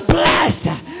are blessed.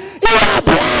 You are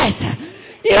blessed.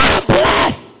 You are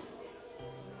blessed.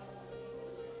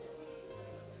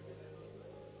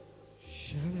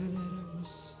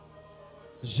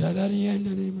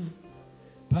 Jalariandanima.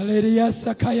 Paleria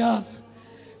Sakaya.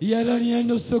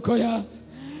 Yelariano Sokoya.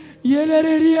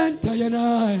 Yelerianta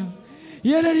Yanaya.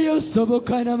 Yelerio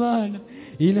Sobokanaman.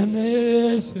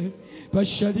 Inanes.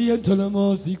 Pashadia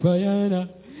Tolomosi Quayana.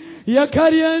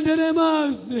 Yakarianda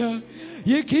Remasia.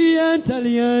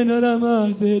 Yakiantaliana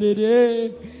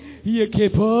Ramasere.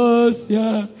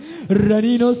 Yakeposia.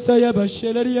 Ranino Saya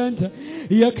Bashelarianta.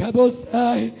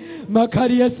 Yakabosai.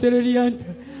 Makaria Sererianta.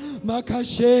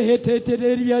 Makashe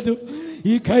heteteriado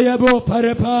ikayabo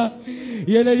parapa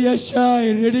yeleriasha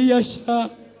iririasha.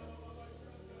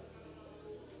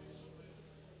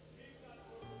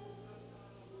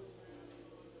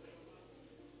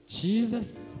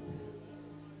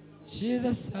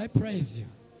 Jesus, I praise you.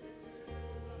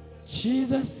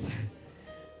 Jesus,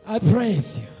 I praise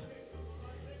you.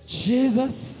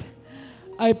 Jesus,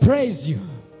 I praise you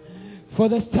for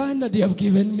the standard you have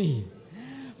given me.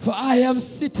 For I am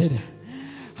seated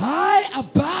high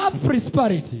above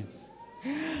prosperities.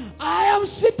 I am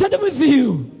seated with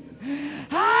you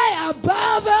high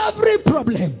above every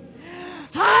problem,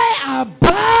 high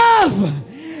above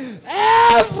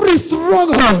every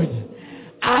stronghold.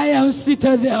 I am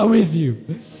seated there with you.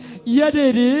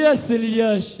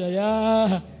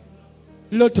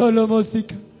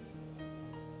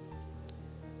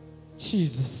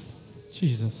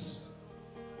 Jesus.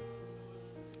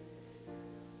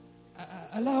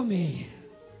 Allow me.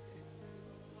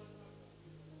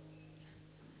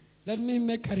 Let me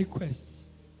make a request.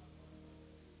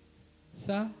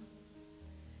 Sir,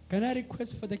 can I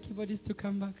request for the keyboardists to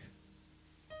come back?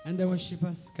 And the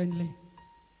worshippers, kindly.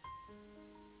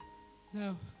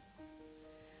 Now,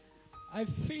 I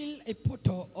feel a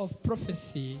portal of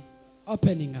prophecy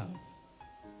opening up.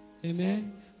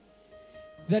 Amen.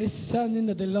 There is something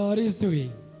that the Lord is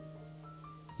doing.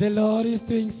 The Lord is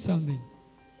doing something.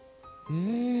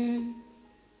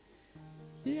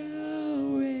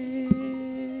 Yahweh,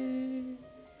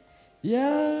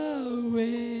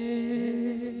 Yahweh,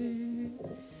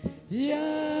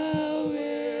 Yahweh,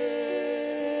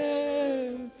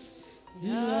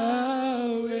 Yahweh,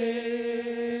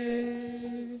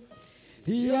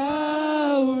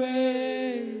 Yahweh,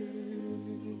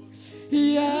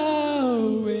 Yahweh,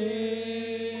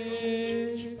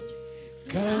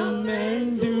 come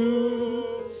and do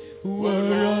what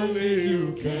only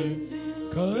you can.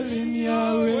 Call him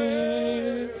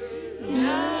Yahweh,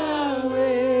 Yahweh,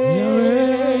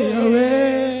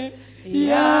 Yahweh,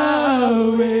 Yahweh,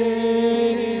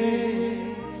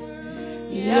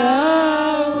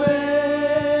 Yahweh,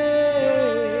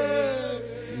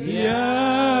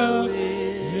 Yahweh,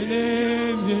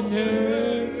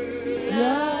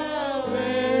 Yahweh,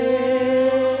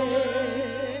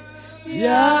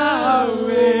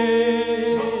 Yahweh.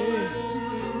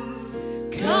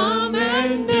 Come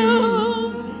and do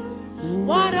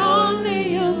what only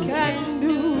you can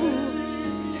do.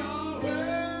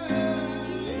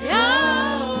 Yahweh,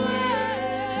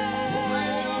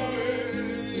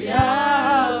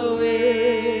 Yahweh,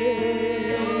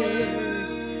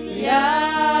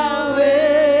 Yahweh,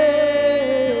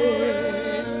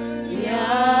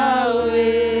 Yahweh,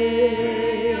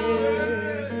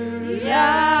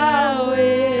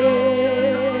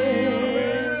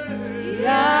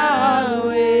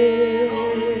 Yahweh.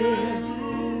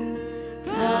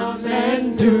 Come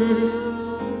and do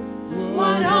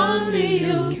what only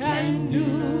you can do.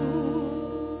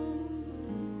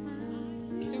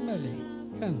 Kimberly,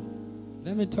 come.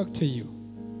 Let me talk to you.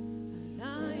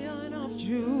 Lion of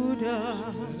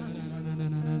Judah,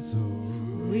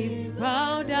 we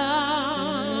bow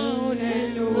down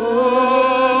and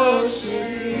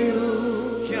worship you.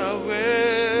 Yahweh,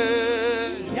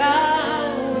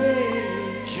 Yahweh,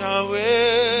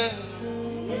 Yahweh.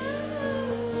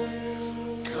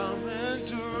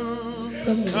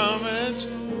 Come and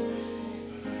do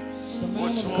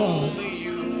what only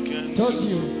you can do. Told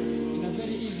you in a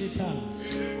very easy time.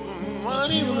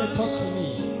 You may talk to me.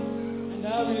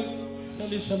 And I will tell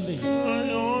you something.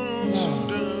 Now,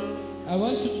 I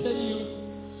want to tell you,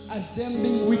 as them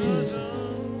being witnesses,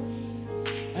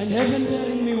 and heaven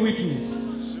bearing me witness,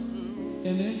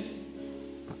 amen,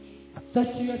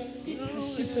 that your seat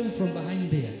has shifted from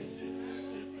behind there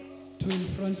to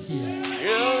in front here.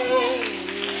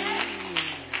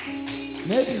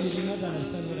 Maybe you did not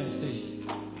understand what I said.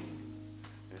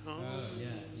 Oh,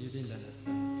 yeah, you didn't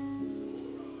understand.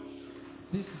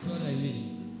 This is what I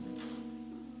mean.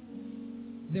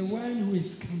 The one who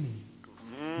is coming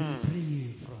will bring you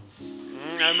in front.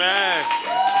 Amen.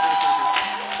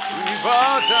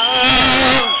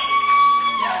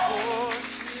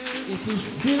 It is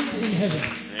filled in heaven.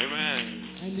 Amen.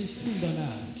 And is filled on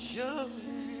earth.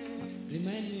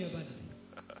 Remind me about it.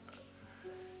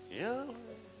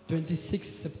 26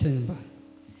 September.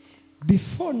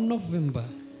 Before November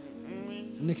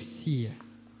next year,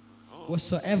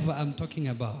 whatsoever I'm talking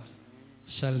about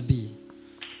shall be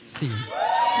seen.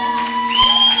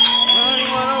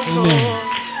 Amen.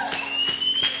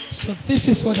 So this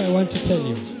is what I want to tell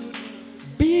you.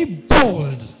 Be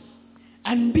bold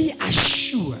and be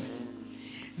assured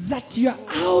that you're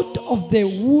out of the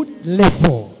wood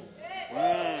level,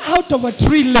 out of a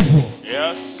tree level,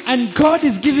 Yes. and God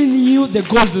is giving you the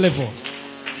gold level.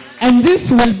 And this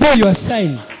will be your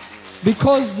sign,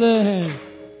 because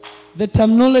the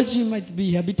terminology might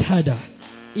be a bit harder.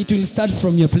 It will start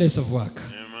from your place of work.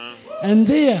 Amen. And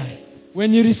there,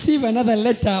 when you receive another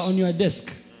letter on your desk,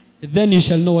 then you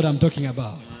shall know what I'm talking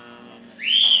about.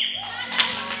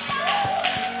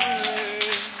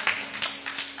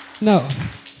 Now,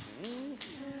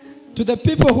 to the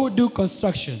people who do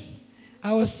construction,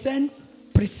 I was sent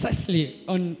precisely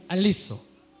on Aliso,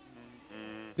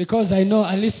 because I know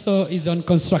Aliso is on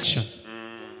construction.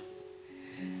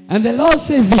 And the Lord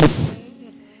says this: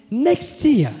 next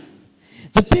year,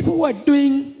 the people who are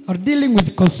doing or dealing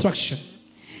with construction,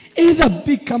 either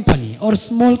big company or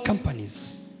small companies,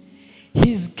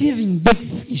 He's giving big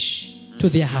fish to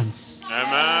their hands.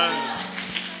 Amen.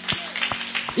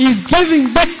 He's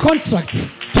giving big contracts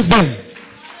to them.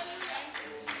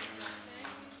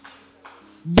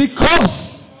 Because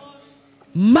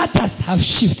matters have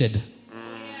shifted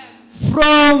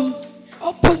from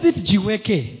opposite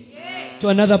Jiweke to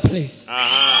another place.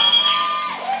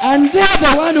 And they are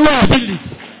the one who have built it.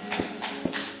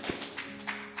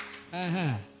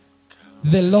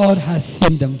 The Lord has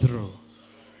seen them through.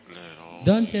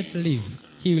 Don't yet leave.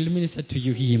 He will minister to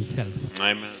you, He Himself.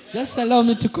 Amen. Just allow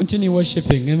me to continue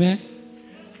worshiping. Amen.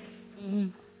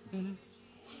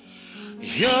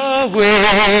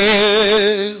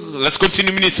 Yahweh. Let's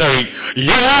continue ministering.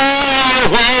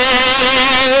 Yahweh.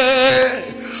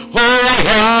 Oh,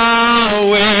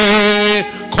 Yahweh.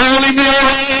 Call Him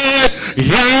Yahweh.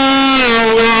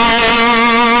 Yahweh.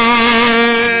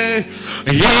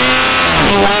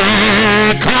 Yahweh.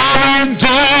 Come and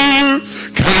do.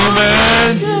 Come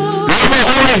and do. Look at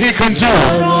what He can do.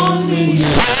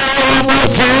 So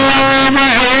much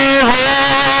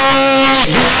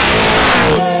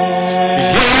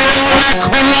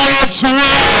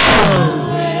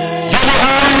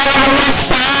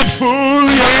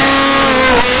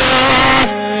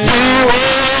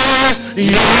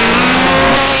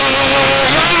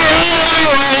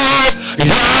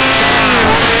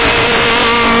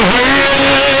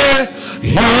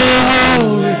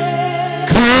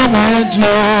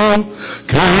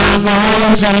Come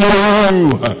on, do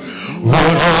what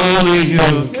only you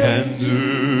can do.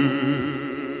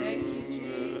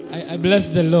 I bless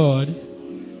the Lord.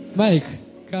 Mike,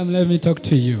 come, let me talk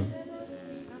to you.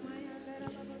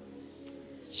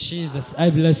 Jesus, I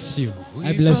bless you.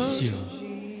 I bless you.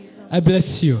 I bless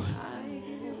you.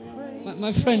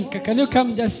 My friend, can you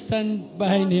come just stand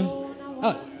behind him?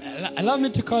 Oh, allow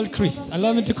me to call Chris.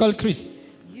 Allow me to call Chris.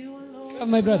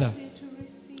 Come, my brother.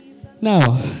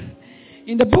 Now,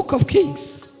 in the book of Kings,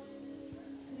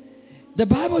 the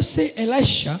Bible says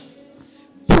Elisha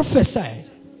prophesied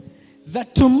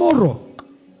that tomorrow,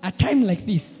 a time like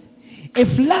this, a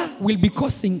flour will be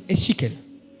costing a shekel.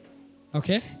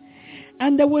 Okay?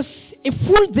 And there was a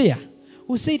fool there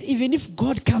who said, even if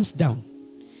God comes down,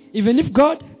 even if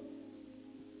God,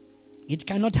 it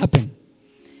cannot happen.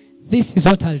 This is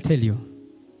what I'll tell you.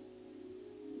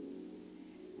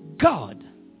 God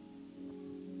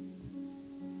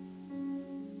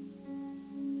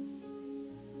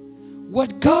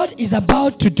what God is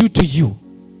about to do to you,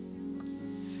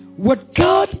 what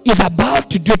God is about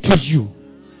to do to you,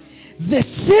 the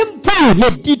same thing He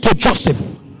did to Joseph,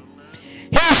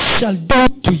 He shall do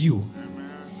to you.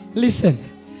 Listen,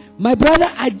 my brother,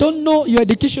 I don't know your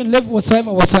education level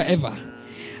whatsoever.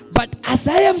 But as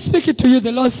I am speaking to you,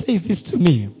 the Lord says this to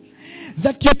me,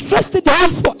 that you trusted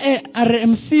him for a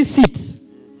RMC seat.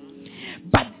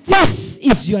 But this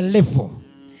is your level.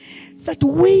 That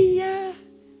where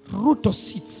Ruto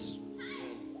sits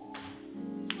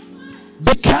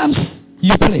becomes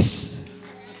your place.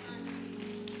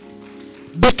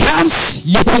 Becomes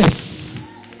your place.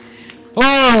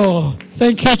 Oh,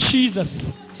 thank you, Jesus.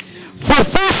 For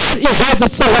this is what the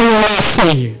Lord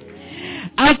says.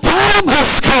 A time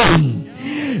has come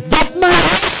that my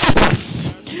worshippers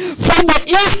from the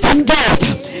eastern gate,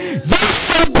 they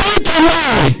shall bring to me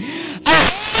a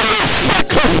holy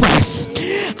sacrifice,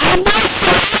 and they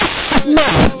shall worship me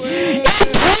in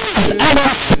praise and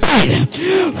in spirit.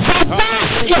 For this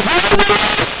is what the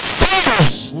Lord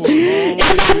says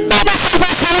in the midst of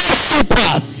his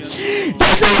worshippers,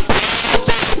 that they bring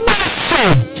this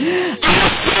nation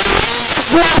as their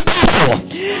people,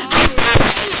 and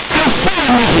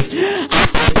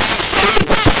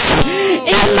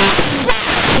in my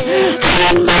faith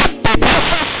and my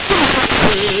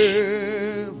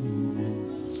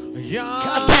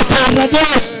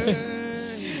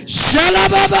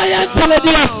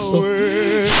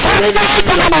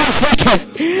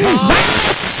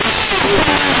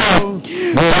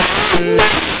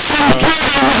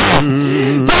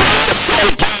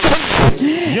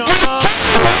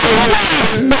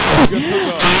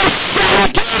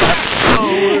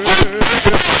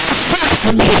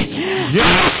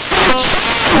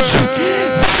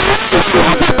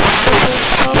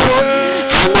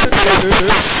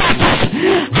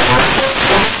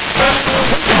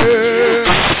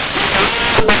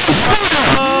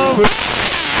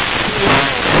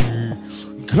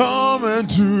come and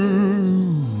do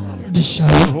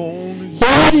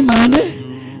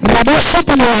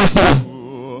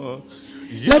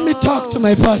Let me talk to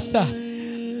my pastor.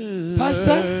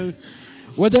 Pastor,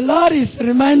 what the Lord is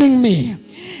reminding me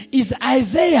is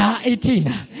Isaiah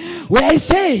 18, where he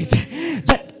said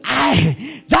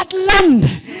that land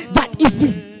that is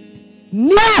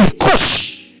near Cush,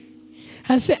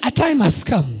 and say a time has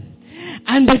come,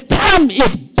 and the time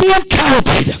is being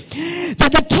counted,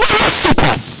 that the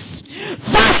worshippers,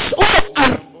 those who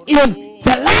are in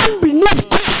the land beneath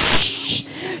Cush,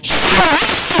 shall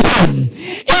worship him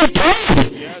in truth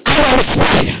and in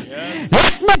spirit.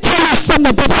 Let me tell you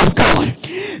something, people of God.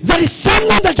 There is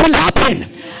something that will happen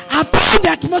upon the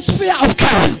atmosphere of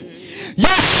God.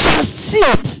 You shall see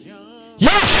it. You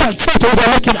shall see it with your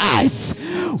naked eyes.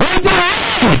 When the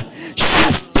Lord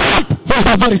shall stamp his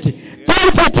authority,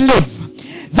 don't let it live.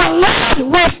 The Lord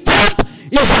will stamp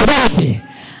his authority.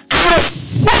 I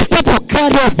set people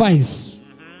carry vines,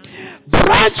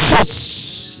 branches.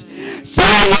 So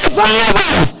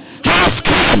revival has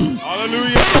come.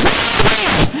 Hallelujah. Revival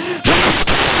has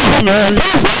come.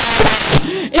 Hallelujah.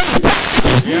 It's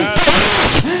back. Yes.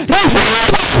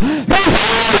 Revival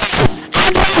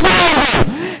and revival.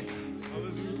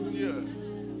 Hallelujah.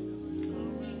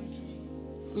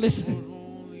 Listen,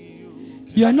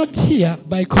 you are not here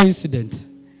by coincidence.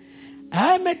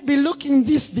 I might be looking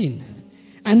this thin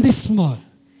and this small,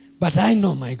 but I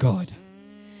know my God.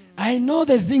 I know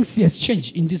the things he has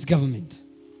changed in this government.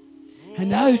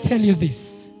 And I will tell you this.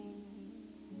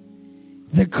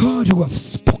 The God who has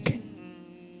spoken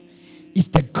is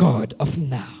the God of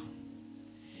now.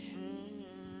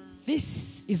 This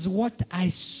is what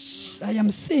I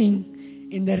am saying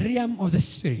in the realm of the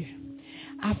Spirit.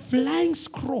 A flying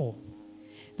scroll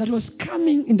that was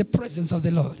coming in the presence of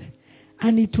the Lord.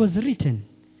 And it was written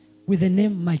with the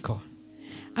name Michael.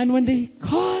 And when they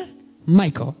called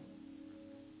Michael,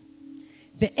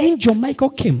 the angel Michael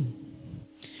came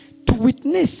to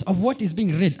witness of what is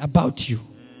being read about you.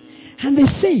 And they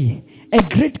say, a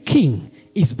great king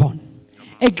is born.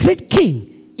 A great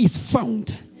king is found.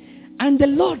 And the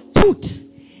Lord put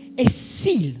a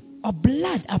seal of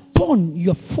blood upon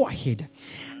your forehead.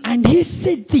 And he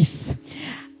said this,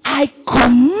 I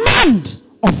command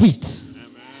of it.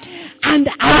 And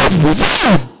I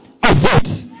will of it.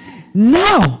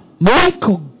 Now,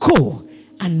 Michael, go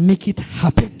and make it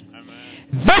happen.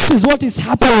 This is what is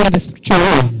happening in the spiritual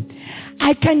realm.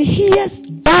 I can hear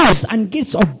bars and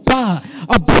gates of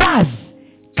brass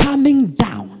coming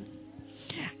down.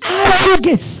 Iron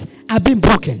gates are being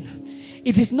broken.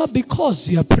 It is not because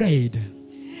you have prayed.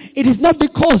 It is not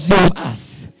because you have asked.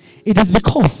 It is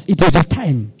because it is a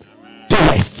time to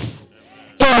rest.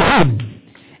 In Him.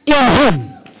 In Him.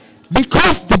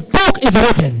 Because the book is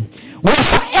written.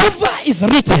 Whatsoever is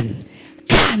written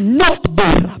cannot be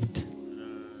wrapped.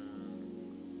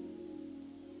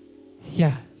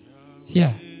 Yeah.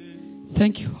 Yeah.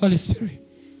 Thank you, Holy Spirit.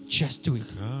 Just do it.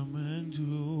 Come and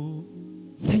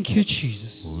do Thank you,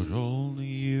 Jesus. what only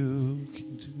you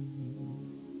can do.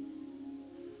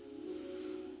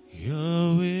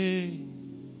 Yahweh,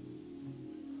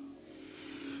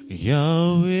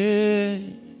 Yahweh,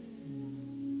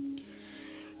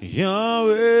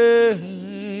 Yahweh,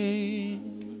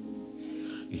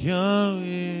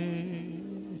 Yahweh,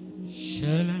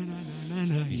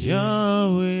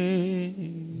 Yahweh,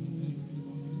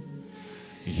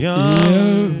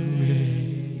 Yahweh.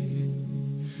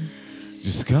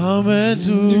 Just come and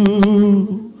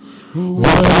do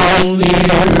what only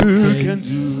you can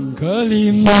do.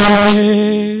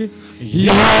 Kalimai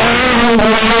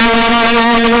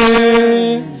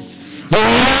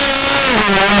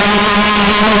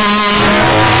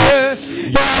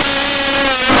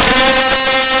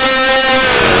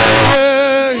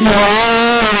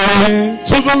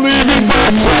To the living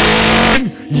God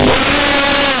saying,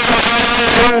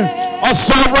 a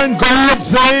sovereign God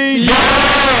saying,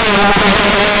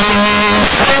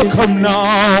 come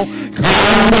now,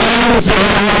 come and do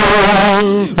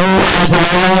what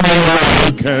only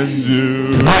you can do.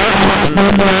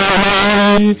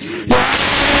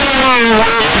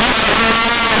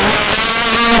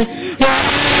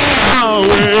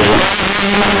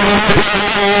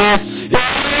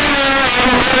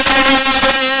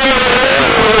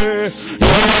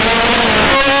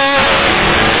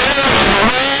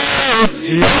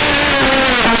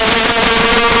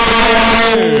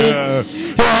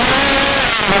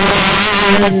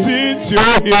 Since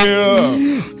you're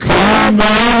here, come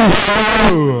and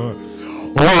do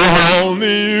what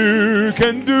only you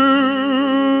can do.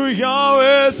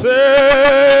 Yahweh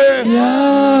say,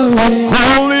 Yahweh,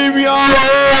 holy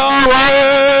Yahweh,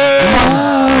 Yahweh.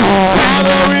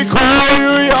 Father, we call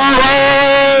you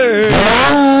Yahweh.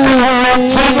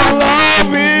 To the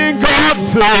loving God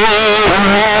say,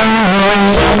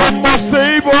 to the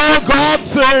merciful God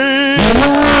say,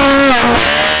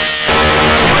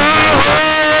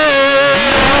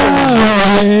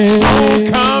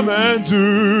 come and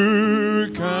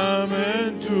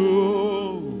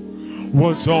do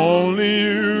what only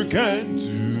you can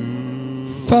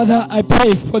do. Father, I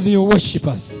pray for the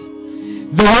worshippers,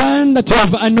 the one that you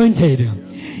have anointed,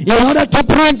 in order to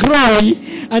bring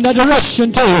glory and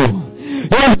adoration to you.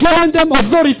 You have given them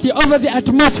authority over the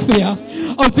atmosphere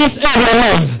of this area,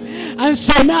 Lord. And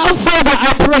so now, Father,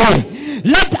 I pray,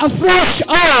 let a fresh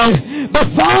oil be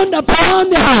found upon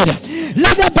the head.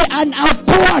 Let there be an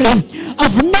outpouring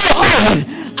of new oil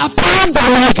upon the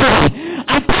Lord God.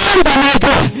 Upon the Lord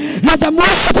God. Let the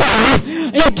worshiper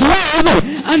include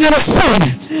and respond.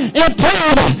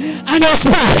 Include and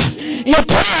respond.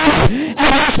 Include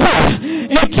and respond.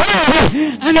 Include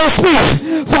and respond.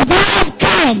 For they have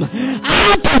come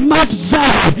out of Mount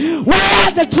Zion,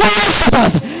 where the true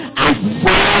worshippers are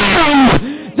found.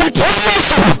 The true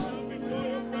worshippers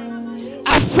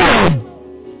are found.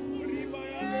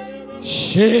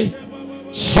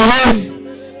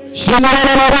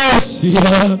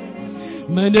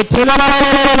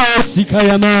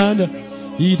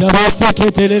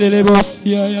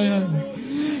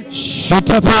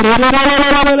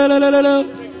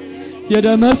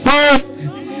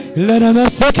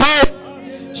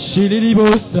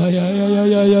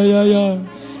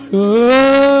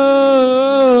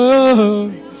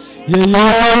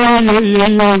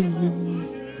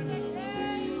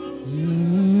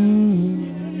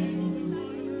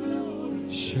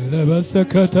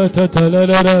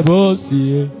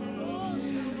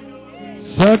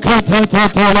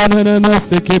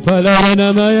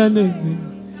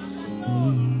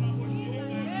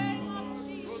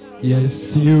 Yes,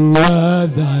 you are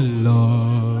the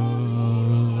Lord,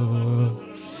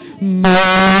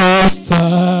 Master.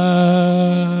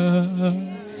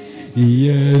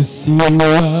 Yes, you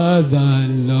are the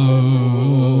Lord,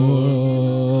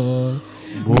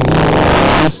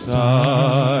 Most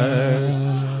High.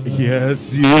 Yes,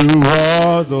 you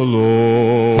are the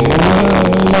Lord.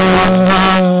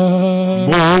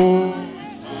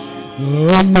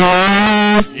 Most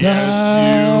Yes,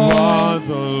 you are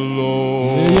the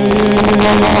Lord.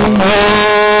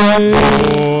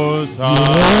 Most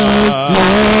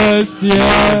High.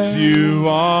 Yes, you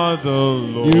are the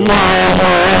Lord. You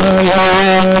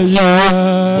are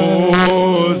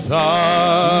Most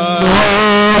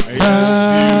High. Yes,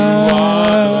 you are the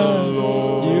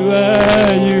Lord.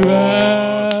 You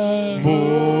are.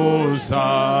 Most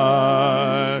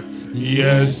High.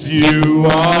 Yes, you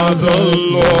are the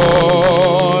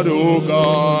Lord, oh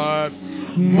God.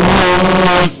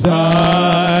 Most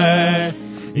High.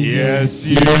 Yes,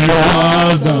 you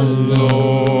are the Lord.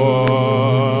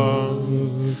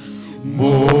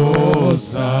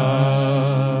 Most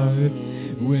High.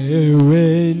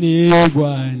 Wewe ni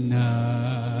Bwana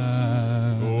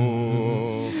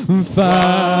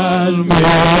mfalme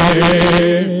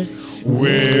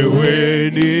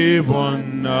wewe ni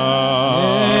Bwana,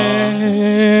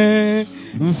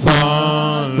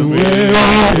 mfalme, wewe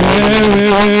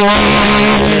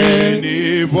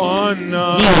ni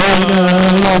Bwana,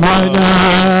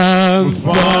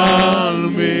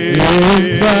 mfalme, wewe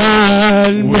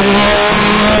ni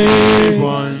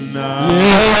Bwana, ni Bwana,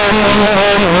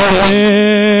 ni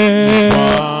Bwana,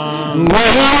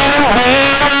 mfalme,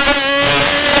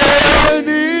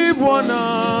 ni Bwana,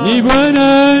 ni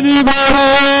Bwana, ni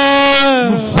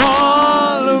Bwana,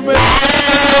 mfalme,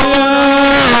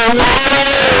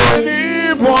 ni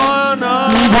Bwana,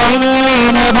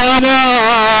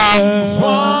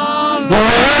 Bwana,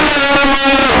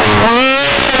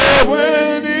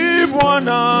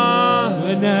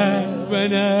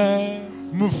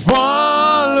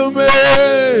 mfalme,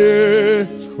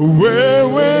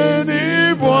 wewe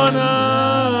ni Bwana,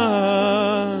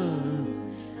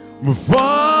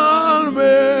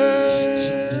 mfalme.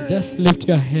 Just lift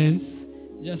your hands.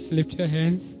 Just lift your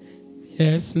hands.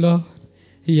 Yes, Lord.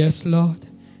 Yes, Lord.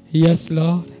 Yes,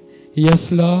 Lord. Yes,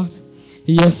 Lord.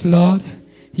 Yes, Lord.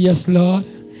 Yes, Lord.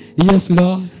 Yes,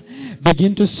 Lord.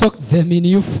 Begin to soak them in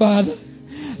you, Father.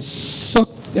 Soak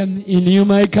them in you,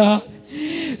 my God.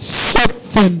 Soak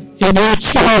them in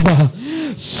each other.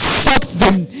 Soak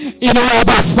them in our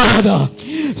Father.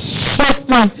 Soak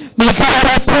them, my God,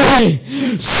 I pray.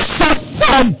 Soak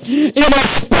them in a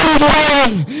spirit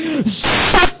world.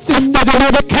 Soak them that they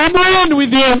never come on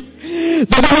with you.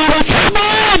 That they never come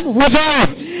on with you.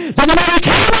 That they never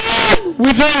come on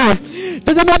with you.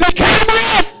 That they never come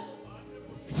on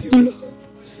with you, Lord.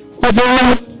 With the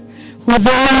Lord. With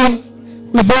the Lord.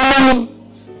 With the Lord.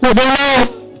 With the Lord.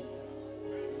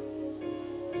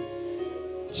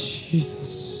 Jesus.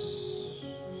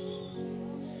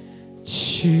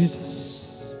 Jesus.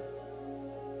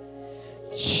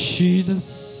 Jesus.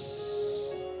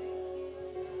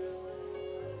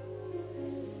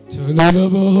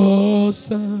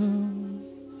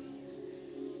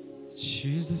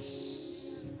 Jesus.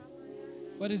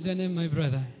 What is your name, my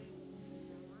brother?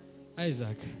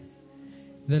 Isaac.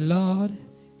 The Lord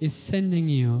is sending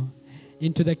you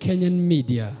into the Kenyan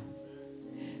media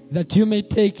that you may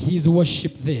take his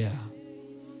worship there.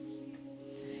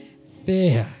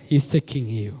 There he's taking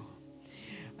you.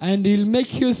 And he'll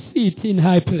make you sit in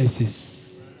high places.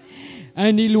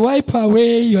 And he'll wipe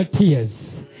away your tears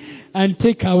and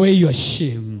take away your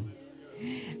shame.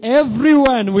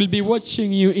 Everyone will be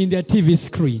watching you in their TV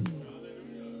screen.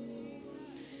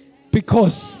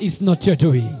 Because it's not your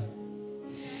doing.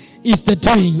 It's the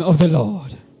doing of the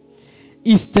Lord.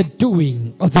 It's the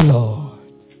doing of the Lord.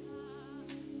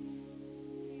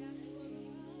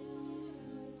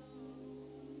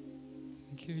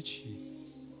 Thank you, Jesus.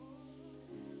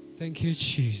 Thank you,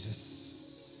 Jesus.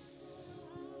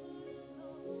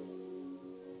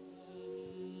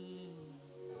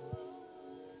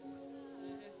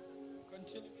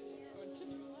 Continue.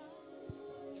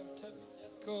 You have time,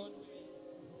 just go on.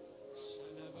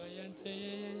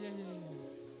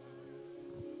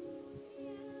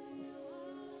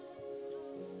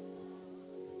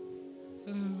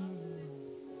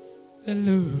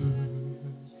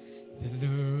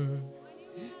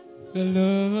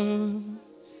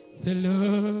 The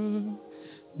Lord,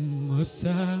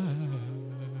 Messiah.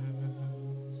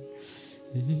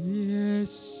 Yes,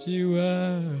 you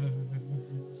are.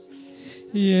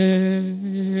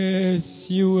 Yes,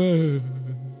 you are.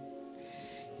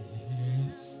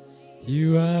 Yes,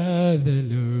 you are the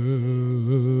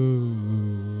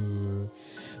Lord,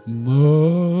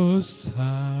 Most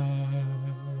High.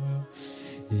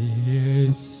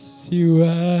 Yes, you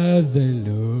are the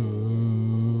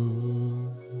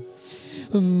Lord,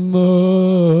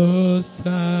 Most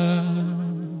High.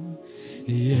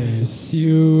 Yes,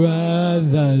 you are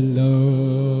the Lord,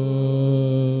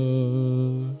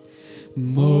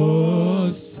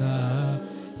 Most High.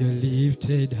 You're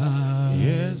lifted high.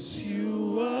 Yes,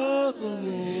 you are the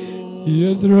Lord.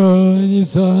 Your throne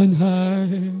is on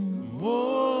high.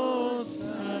 Most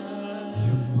High.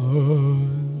 You're more.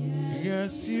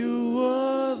 Yes, you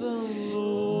are the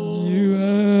Lord. You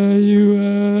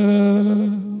are.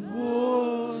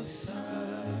 Most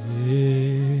High.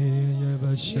 Yes,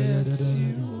 you are the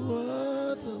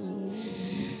Lord.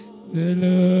 The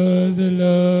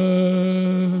Lord.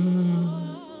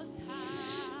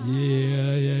 Yeah.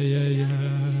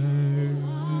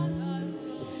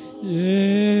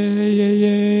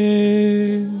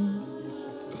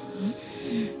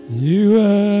 You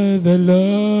are the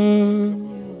Lord.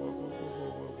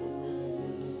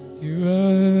 You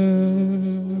are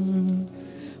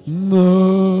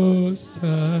Most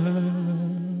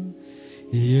High.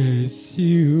 Yes,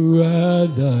 you are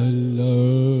the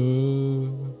Lord.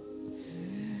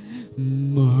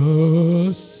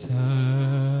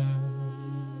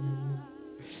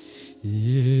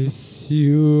 Yes,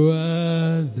 you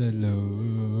are the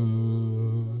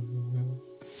Lord,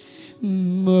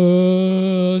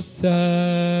 Most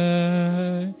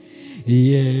High.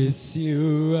 Yes,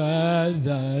 you are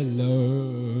the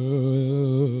Lord,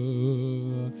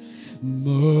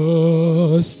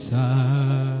 Most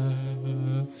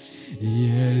High.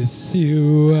 Yes,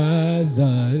 you are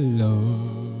the Lord,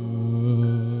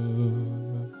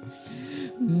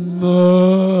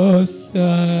 Most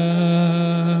High.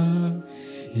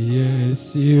 Yes,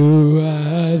 you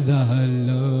are the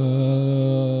Lord,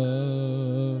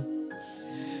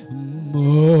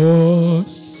 Most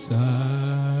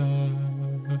High.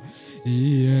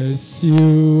 Yes,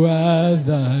 you are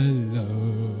the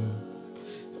Lord,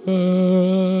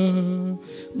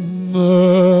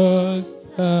 Most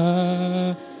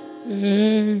High.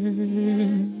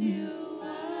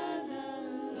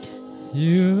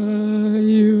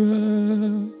 You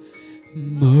are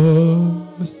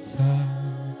Most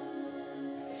High.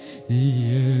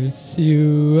 Yes,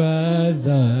 you are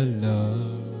the Lord,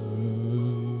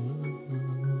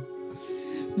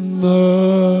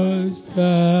 Most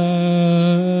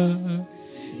High.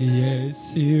 Yes,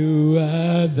 you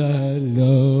are the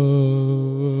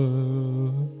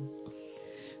Lord,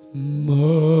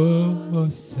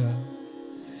 Most High.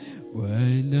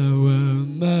 Bwana wa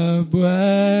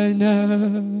mabwana,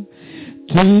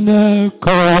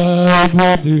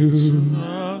 tunakuabudu.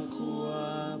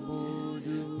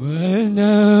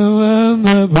 Bwana wa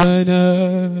mabwana,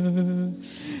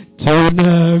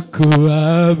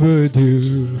 tunakuabudu.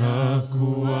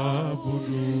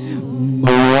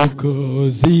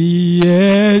 Mwokozi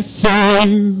Yesu,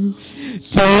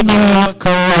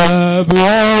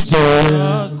 tunakuabudu.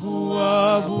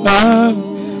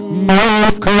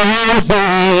 Mwokozi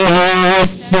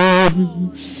Yesu,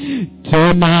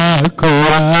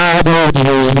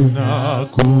 tunakuabudu.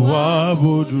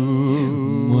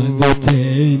 Mwanzo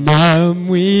tena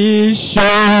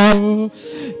mwisho,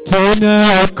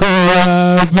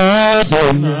 tunakuabudu.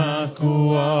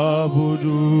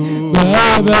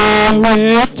 Baba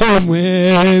wetu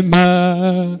mwema,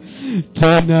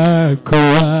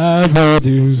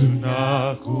 tunakuabudu.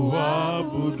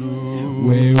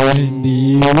 Wewe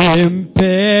ndiwe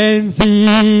mpenzi,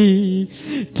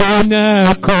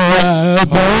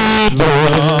 tunakuabudu.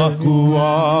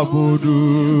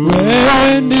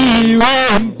 Wewe ndiwe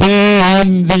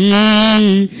mpenzi,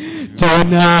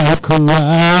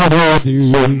 tunakuabudu.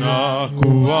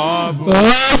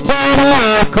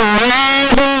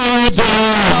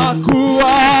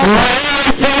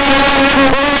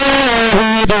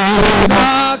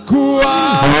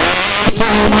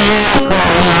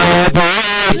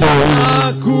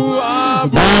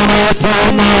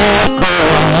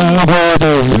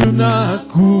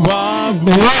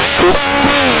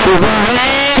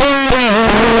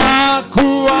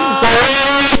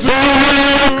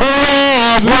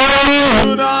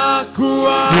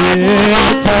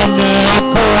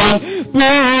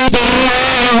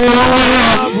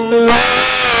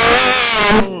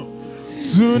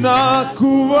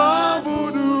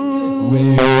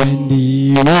 Wewe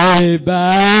ndiwe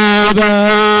Baba,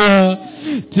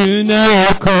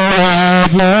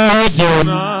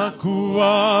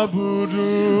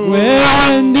 tunakuabudu.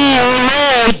 Wewe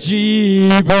ndiwe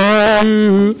Jibu,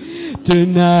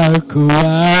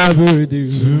 tunakuabudu.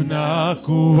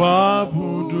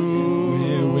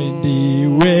 Wewe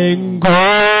ndiwe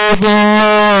Nguvu,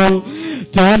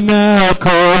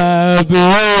 tunakuabudu.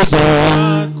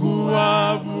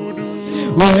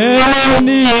 Wewe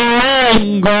ndiwe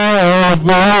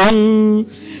Nguvu,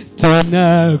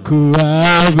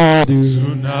 tunakuabudu.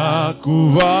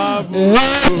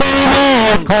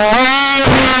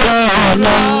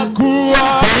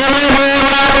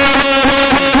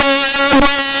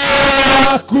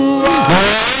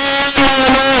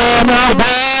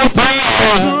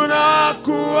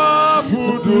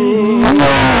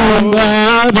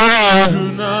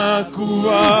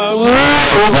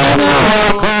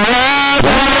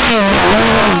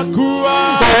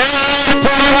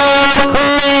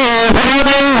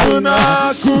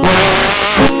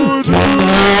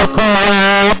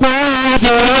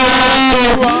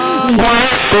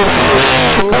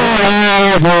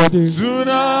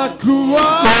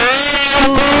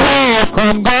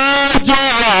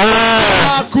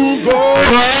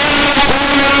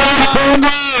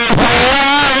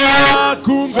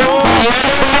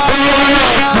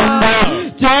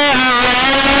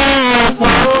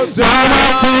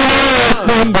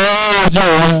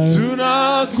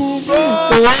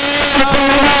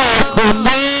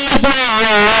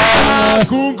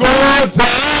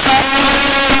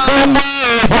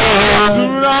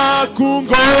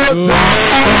 Kungoza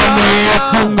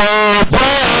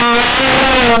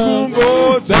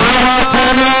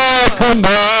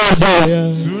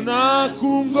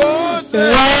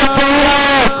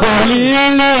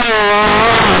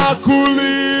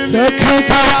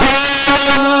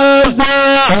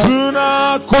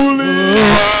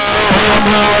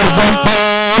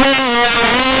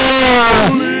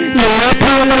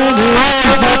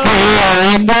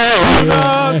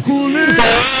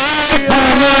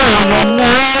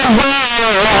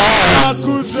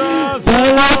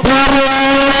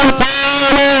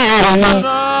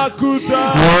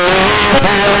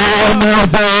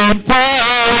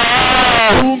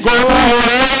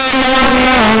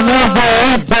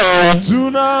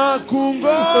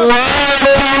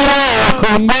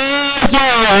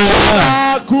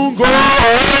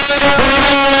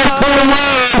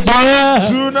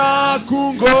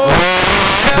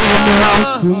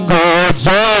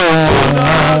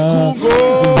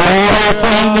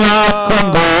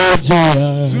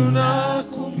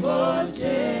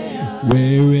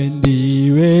Wewe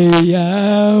ndiwe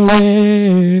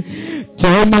Yahweh,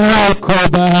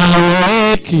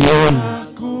 tunakubariki.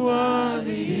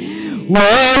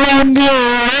 Wewe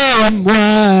ndiwe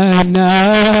Bwana,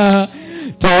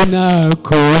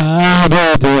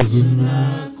 tunakuabudu.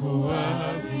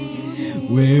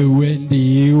 Wewe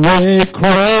ndiwe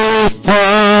Kristo,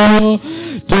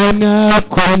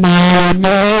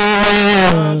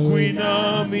 tunakuinamia.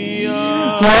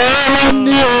 Wewe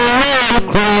ndiwe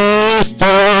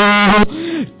Kristo,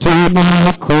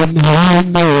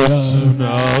 tunakuinamia.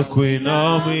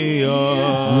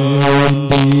 Wewe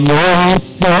ndiwe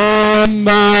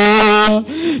Simba,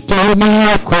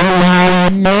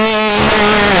 tunakuinamia.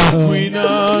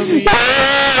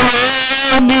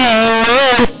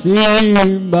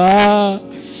 Simba,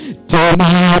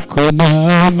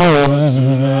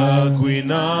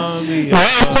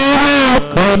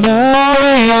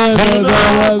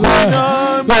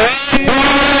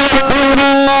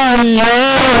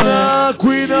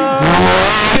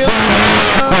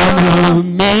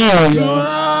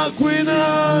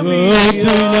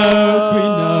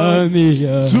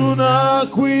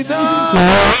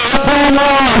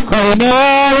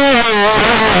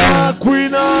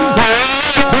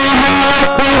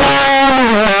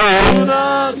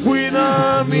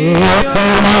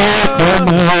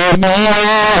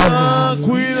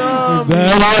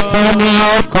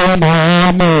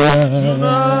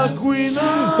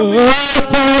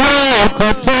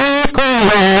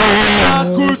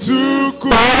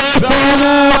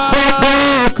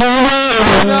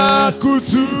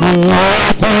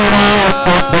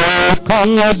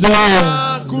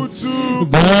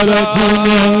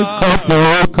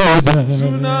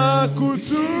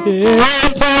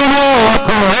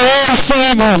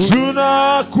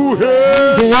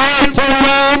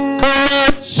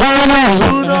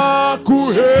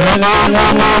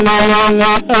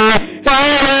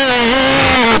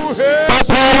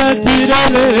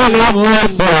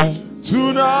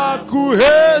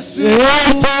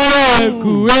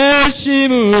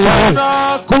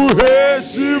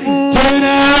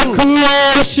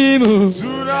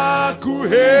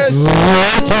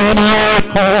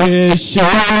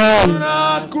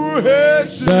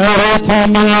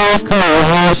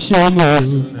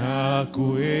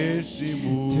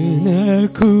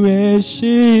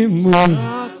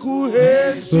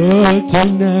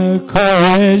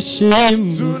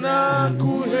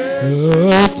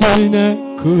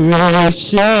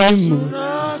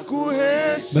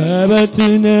 Baba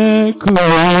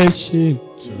tunakuheshimu,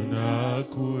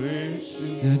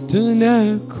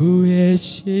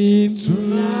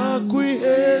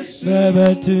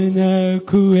 Baba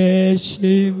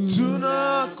tunakuheshimu,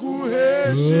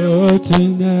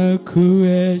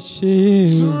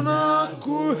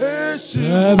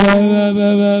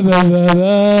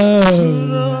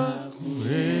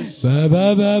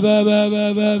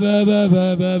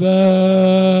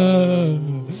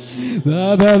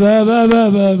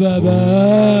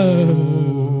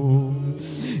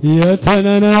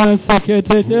 Yatanana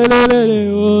sakete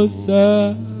telele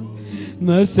osa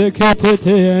masekete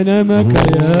tena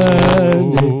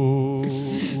makayane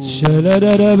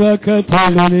shaladara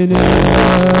bakatalina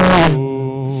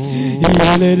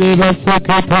yalele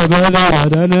basakata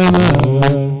balarana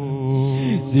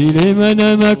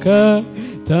zilemana maka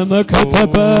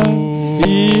tamakatapa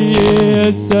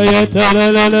yesa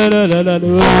yatalala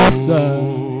osa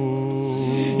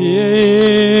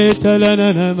ye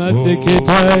talana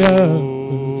maseketaya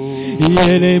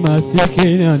yele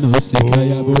masekena no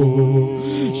sekaya bo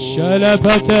shala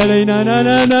patalina na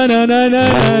na na na na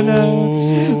na na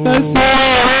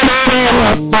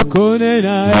asakone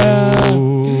na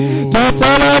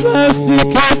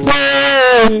Tarabasikete.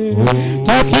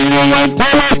 Takiri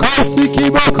yantara kosiki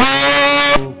bako.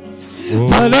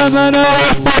 Talamana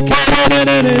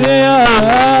sakerererea.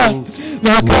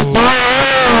 Makate.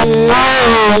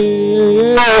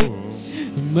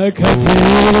 Makate.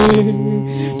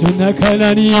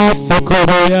 Tunakanani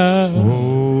sokoya.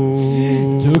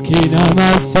 Tukinama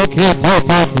sokete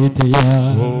teteya.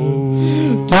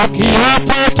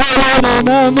 Tukiata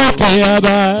tarana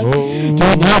makeyaba.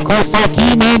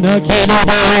 Tunakosakina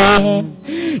nakelaba.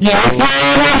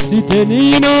 Yakara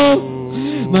sitenino.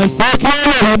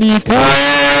 Masakara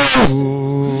mikas.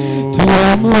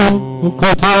 Tuamu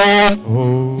ukota.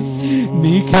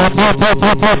 Mikata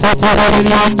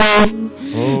tatatatatarariando.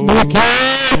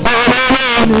 Mikata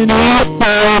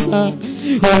ninasama.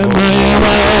 Yama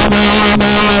yama yama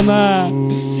yama.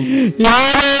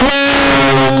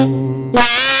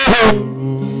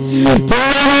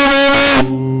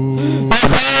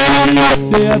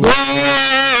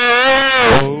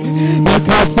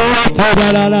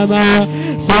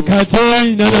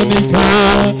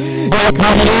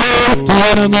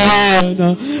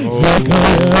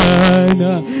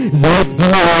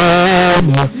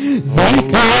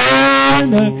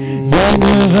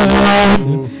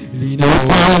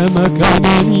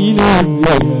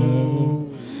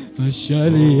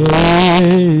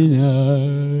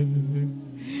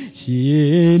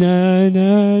 Shina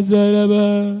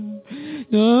Nazaraba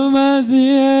no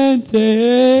maziente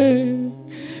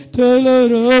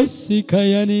Tolorosi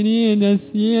kayanini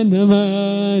nasiena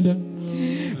mana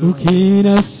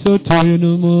Ukina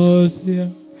sotono mosia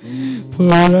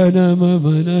Porana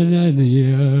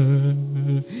mamanania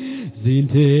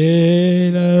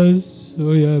Zintela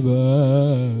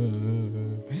soyaba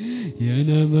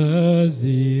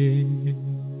Yanamazi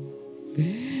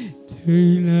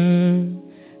Tula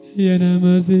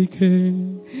Yanamazike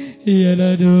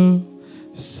Yalado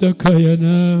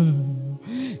Sakayana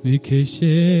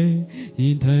Mikeshe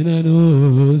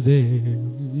Intananoze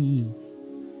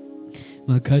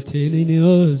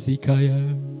Makatelinozikaya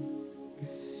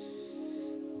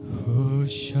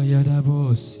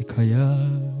Oshayadabosikaya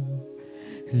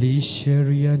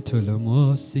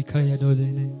Lisheriantolomosikaya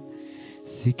dodene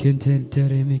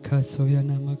Sikententere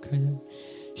mikasoyanamakaya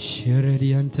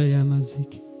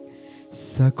Sherediantayamaziki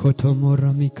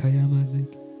Sakotomora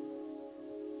mikayamaziki.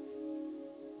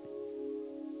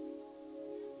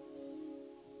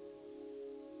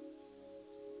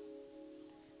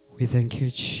 We thank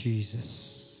you, Jesus.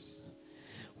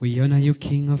 We honor you,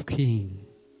 King of Kings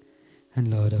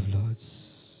and Lord of Lords.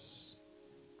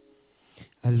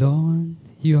 Alone,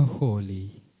 you are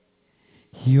holy.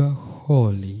 You are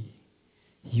holy.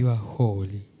 You are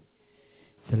holy.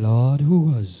 The Lord who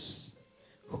was,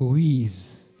 who is,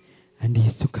 and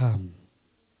is to come.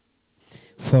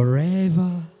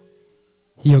 Forever,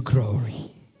 your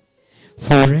glory.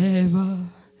 Forever,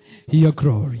 your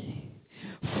glory.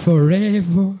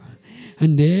 Forever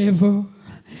and ever,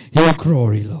 your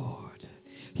glory, Lord.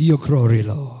 Your glory,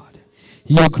 Lord.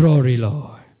 Your glory,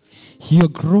 Lord. You're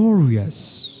glorious.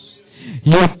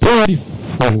 You're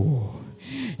beautiful.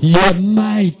 You're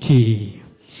mighty.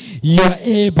 You're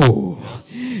able.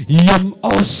 You're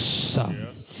awesome.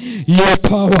 You're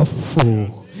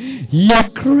powerful. You're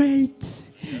great.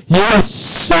 You're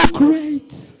so great.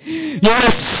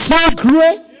 You're so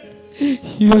great.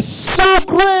 You're so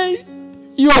great.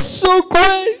 You're so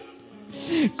great.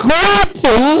 Great to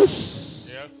us.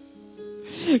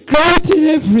 Great in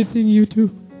everything you do.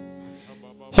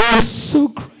 You're so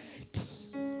great.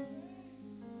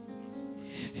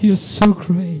 You're so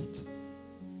great.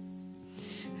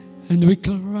 And we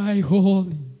cry,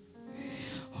 holy,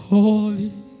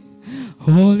 holy,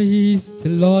 holy is the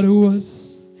Lord who was,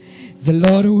 the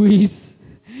Lord who is,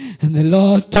 and the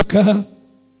Lord to come.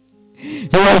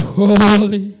 You're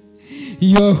holy.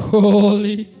 You're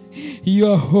holy.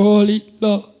 You're holy,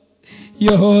 Lord.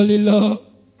 You're holy, Lord.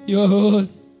 You're holy.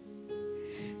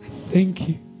 Thank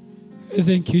you.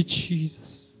 Thank you, Jesus.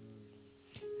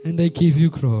 And I give you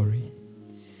glory.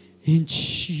 In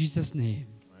Jesus' name.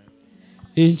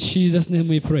 In Jesus' name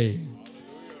we pray.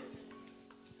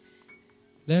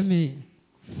 Let me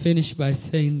finish by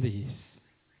saying this.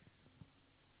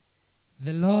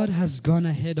 The Lord has gone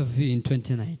ahead of you in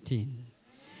 2019.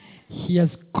 He has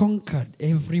conquered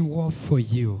every war for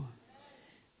you.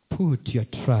 Put your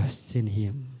trust in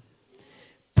Him.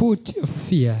 Put your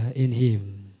fear in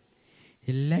Him.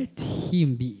 Let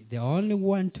Him be the only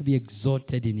one to be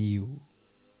exalted in you.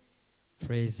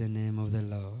 Praise the name of the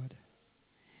Lord.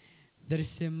 There is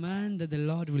a man that the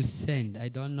Lord will send. I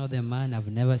don't know the man. I've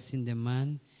never seen the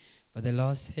man. But the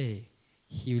Lord say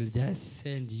He will just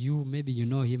send you. Maybe you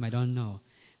know him. I don't know.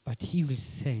 but he will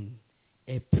send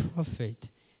a prophet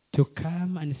to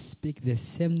come and speak the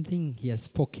same thing he has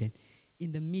spoken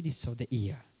in the midst of the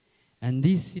year. And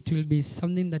this, it will be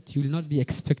something that you will not be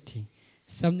expecting.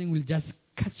 Something will just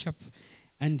catch up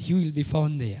and he will be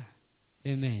found there.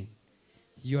 Amen.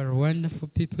 You are wonderful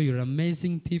people. You are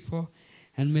amazing people.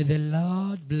 And may the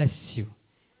Lord bless you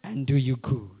and do you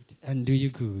good. And do you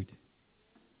good.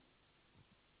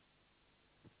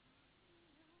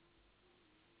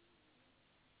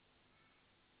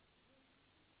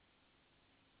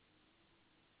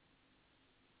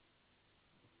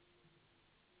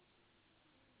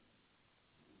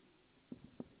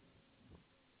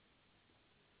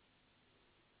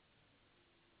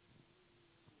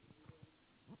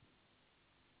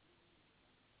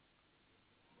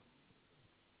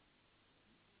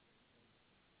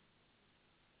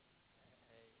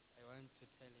 I want to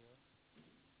tell you,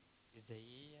 it's the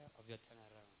year of your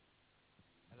turnaround.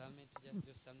 Allow me to just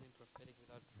do something prophetic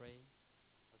without praying.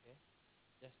 Okay?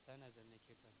 Just turn as I make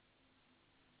you turn.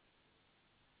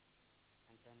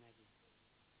 And turn again.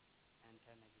 And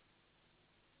turn again.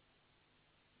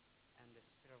 And the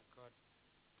Spirit of God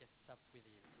gets up with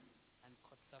you and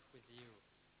caught up with you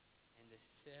in the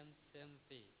same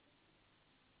thing.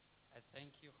 I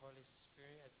thank you, Holy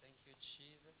Spirit. I thank you,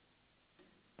 Jesus.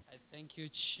 I thank you,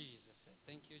 Jesus. I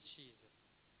thank you, Jesus.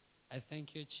 I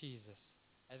thank you, Jesus.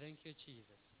 I thank you,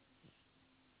 Jesus.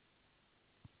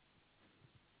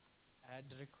 I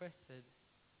had requested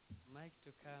Mike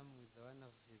to come with one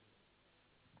of his.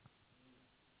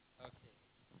 Okay.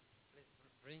 Please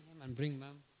bring him and bring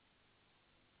Mom.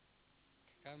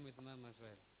 Come with Mom as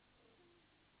well.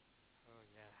 Oh,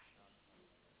 yeah.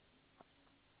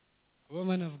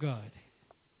 Woman of God,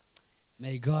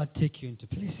 may God take you into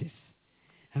places.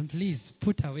 And please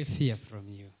put away fear from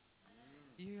you.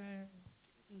 You are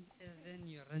in there, then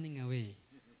you're running away.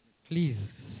 Please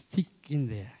stick in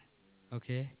there.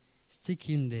 Okay? Stick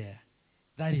in there.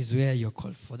 That is where you're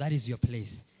called for. That is your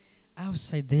place.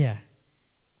 Outside there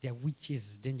are witches,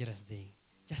 dangerous thing.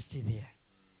 Just stay there.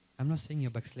 I'm not saying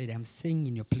you're backsliding. I'm saying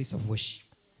in your place of worship.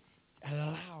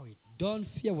 Allow it. Don't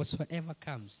fear whatsoever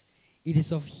comes. It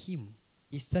is of him.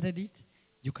 He started it.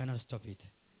 You cannot stop it.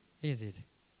 Is it?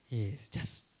 Yes. Just.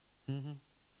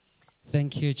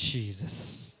 Thank you, Jesus.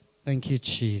 Thank you,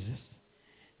 Jesus.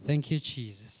 Thank you,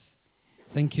 Jesus.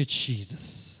 Thank you, Jesus.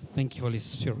 Thank you, Holy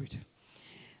Spirit.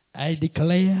 I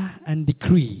declare and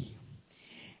decree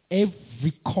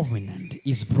every covenant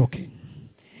is broken.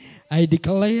 I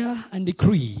declare and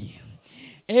decree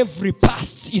every past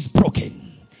is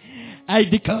broken. I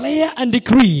declare and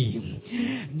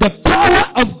decree the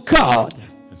power of God.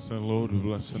 Yes, the Lord will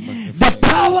bless him. The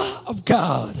power of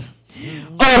God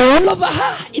all over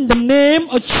her in the name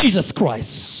of Jesus Christ.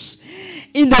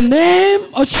 In the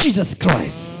name of Jesus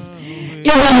Christ. In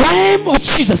the name of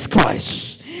Jesus Christ.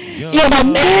 In the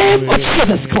name of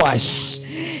Jesus Christ.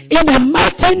 In the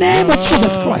mighty name of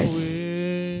Jesus Christ.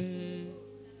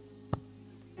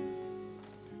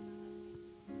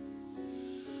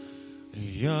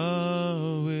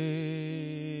 Yahweh,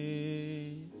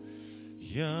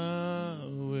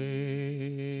 Yahweh,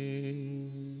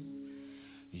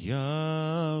 Yahweh,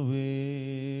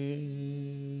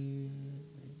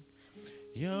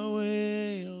 Yahweh,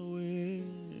 Yahweh,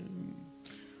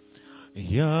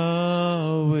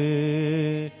 Yahweh.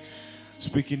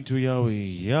 Speaking to Yahweh,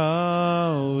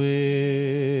 Yahweh,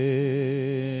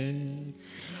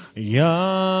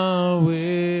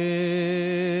 Yahweh.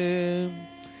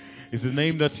 Is the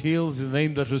name that heals, is the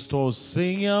name that restores.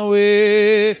 Sing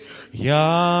Yahweh,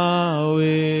 Yahweh,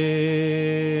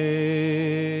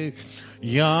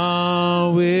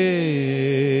 Yahweh,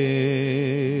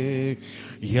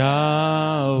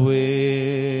 Yahweh.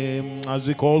 As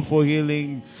we call for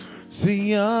healing, sing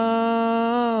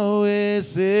Yahweh,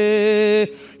 say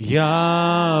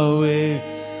Yahweh.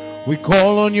 We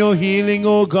call on your healing,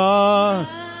 oh God.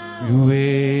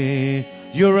 Yahweh,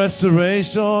 your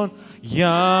restoration.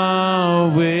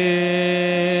 Yahweh,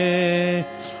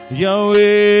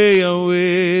 Yahweh,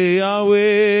 Yahweh,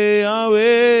 Yahweh,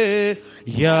 Yahweh,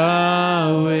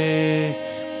 Yahweh,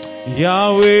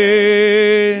 Yahweh.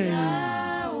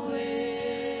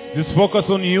 Just focus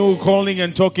on you calling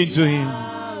and talking to him.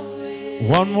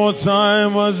 One more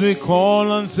time as we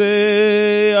call and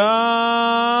say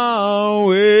Yahweh.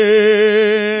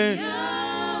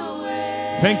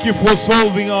 Thank you for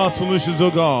solving our solutions,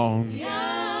 oh God.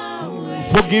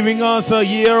 For giving us a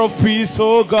year of peace,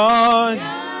 oh God.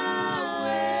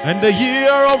 And a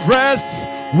year of rest.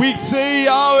 We say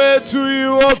Yahweh to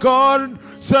you, oh God.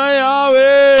 Say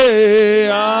Yahweh,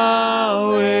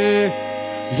 Yahweh,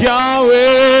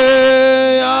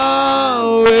 Yahweh,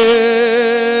 Yahweh.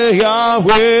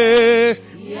 Yahweh.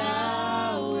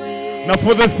 Now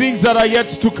for the things that are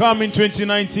yet to come in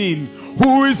 2019,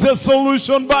 who is the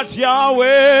solution but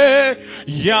Yahweh?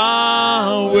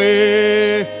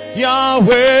 Yahweh,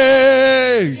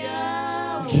 Yahweh,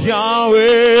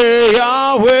 Yahweh,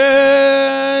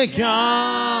 Yahweh,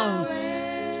 Yahweh.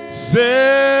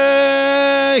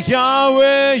 Say,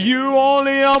 Yahweh, you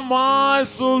only are my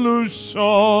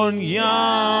solution.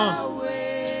 Yahweh,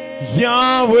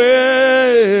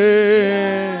 Yahweh,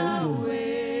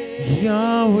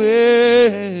 Yahweh.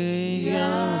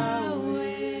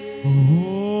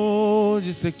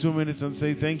 Just take 2 minutes and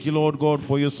say, thank you, Lord God,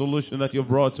 for your solution that you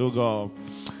brought, oh God.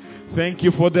 Thank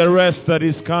you for the rest that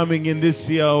is coming in this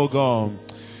year, oh God.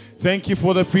 Thank you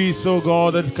for the peace, oh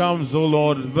God, that comes, oh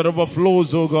Lord, that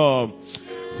overflows, oh God.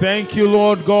 Thank you,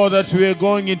 Lord God, that we are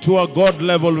going into a God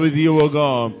level with you, oh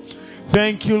God.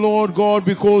 Thank you, Lord God,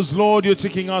 because, Lord, you're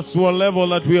taking us to a level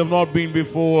that we have not been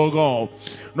before, oh God.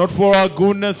 Not for our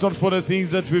goodness, not for the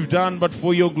things that we've done, but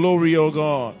for your glory, oh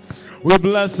God. We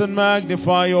bless and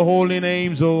magnify your holy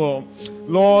names, O God.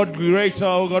 Lord, greater,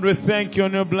 O God, we thank you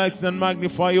and we bless and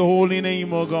magnify your holy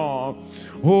name, O God.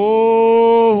 Oh,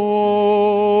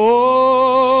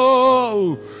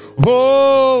 oh, oh,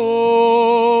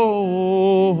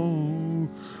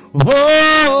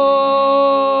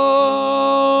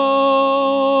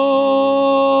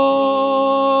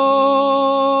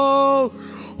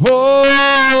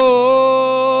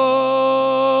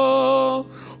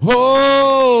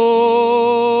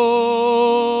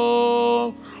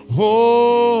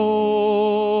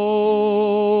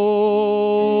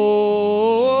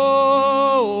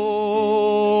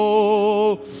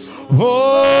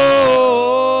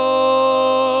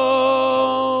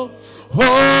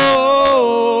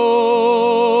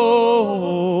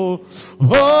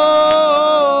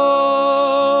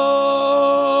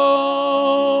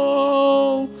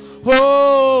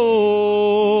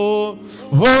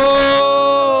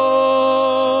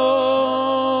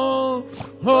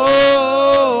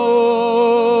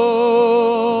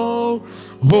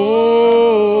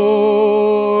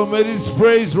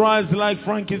 like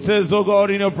frankincense, oh God,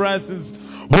 in your presence.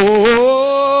 Oh,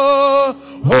 oh,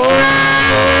 oh,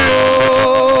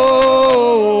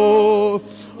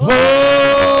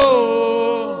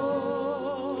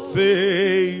 oh,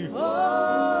 say,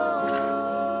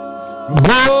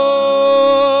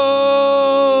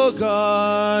 oh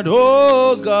God,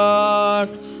 oh God,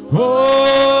 oh,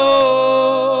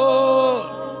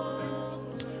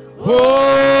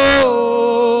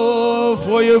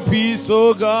 for your peace,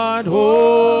 oh God,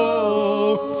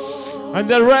 and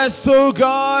the rest, oh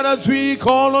God, as we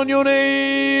call on your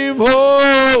name. Oh,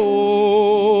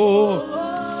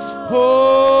 oh, oh,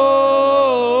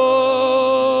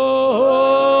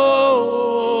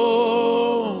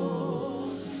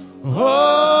 oh,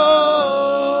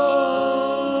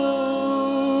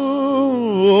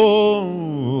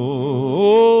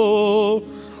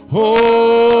 oh.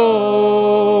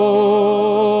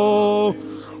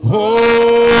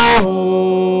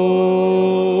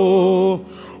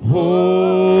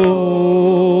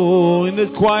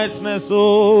 Quietness,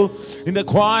 oh, in the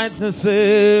quietness,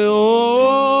 say,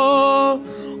 oh,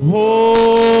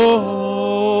 oh,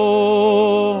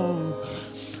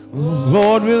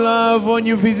 Lord, we love when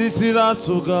you visited us,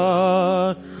 oh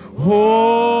God,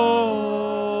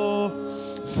 oh,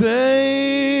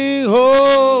 say, oh,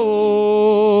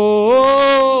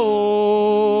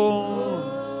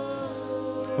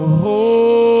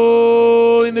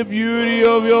 oh, in the beauty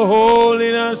of your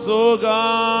holiness, oh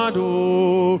God,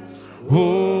 oh.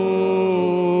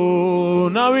 Oh,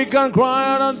 now we can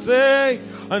cry out and say,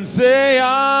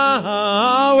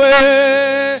 Yahweh,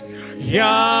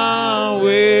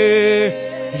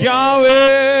 Yahweh,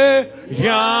 Yahweh,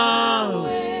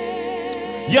 Yahweh,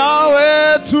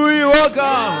 Yahweh to you, oh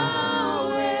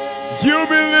God. You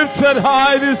be lifted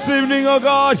high this evening, oh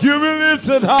God. You be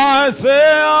lifted high,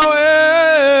 say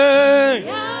Yahweh.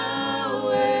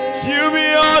 You be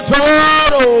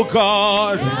adored, oh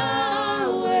God.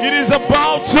 It is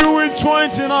about you in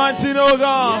 2019, oh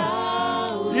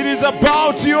God. It is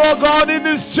about you, oh God, in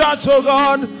this church, oh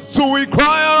God. So we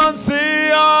cry out and say,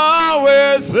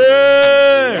 Yahweh,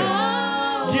 say,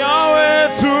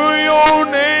 Yahweh to your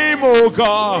name, oh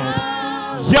God.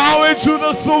 Yahweh to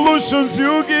the solutions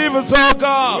you give us, oh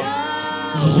God.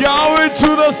 Yahweh to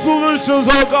the solutions,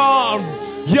 oh God.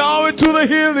 Yahweh to the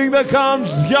healing that comes.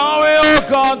 Yahweh, oh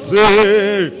God,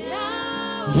 say,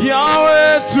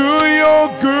 Yahweh to your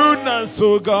goodness,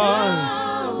 oh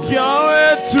God.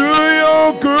 Yahweh to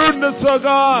your goodness, oh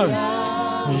God.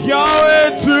 Yahweh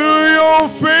to your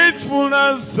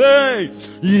faithfulness, say,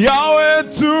 Yahweh,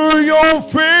 to your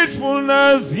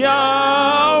faithfulness,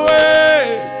 Yahweh,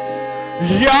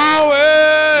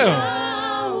 Yahweh,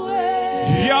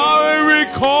 Yahweh, we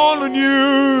call on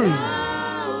you.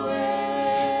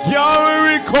 Yahweh,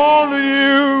 we call on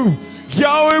you.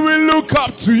 Yahweh, we look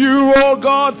up to you, oh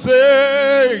God,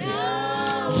 say.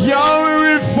 Yahweh,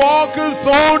 we focus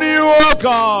on you, oh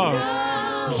God.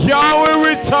 Yahweh,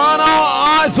 we turn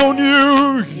our eyes on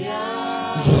you.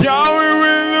 Yahweh, we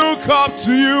look up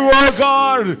to you, oh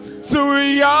God. So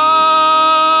Yahweh,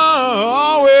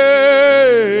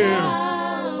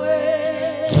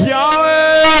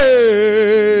 Yahweh,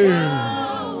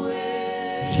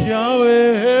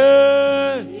 Yahweh,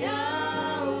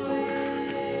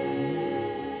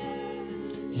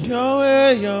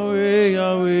 Yahweh, Yahweh,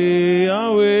 Yahweh,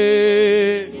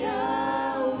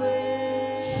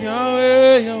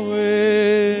 Yahweh,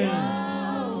 Yahweh,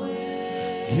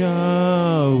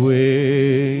 Yahweh,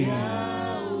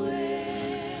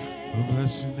 we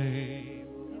bless your name.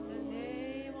 In the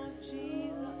name of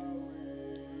Jesus.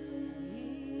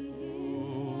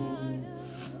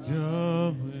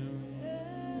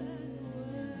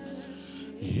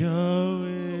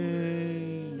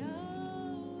 Yahweh,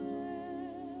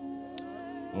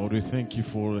 Lord, we thank you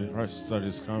for the rest that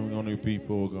is coming on your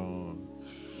people, oh God.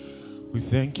 We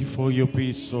thank you for your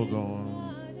peace, oh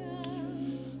God.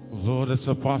 Lord, that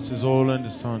surpasses all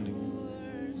understanding.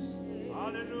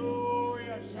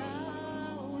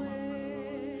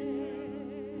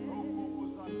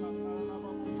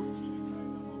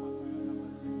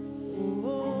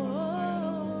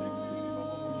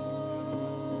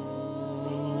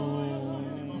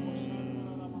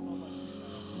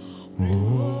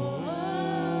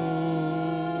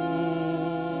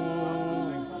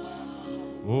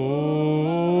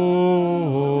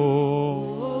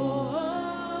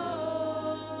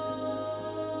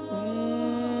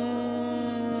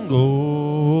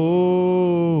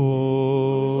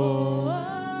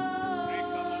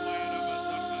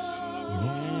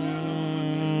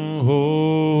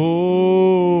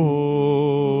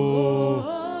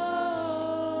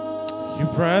 Your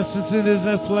presence in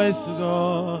this place,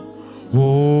 God.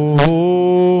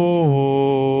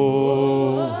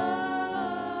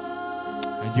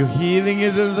 And your healing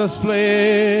is in this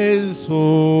place.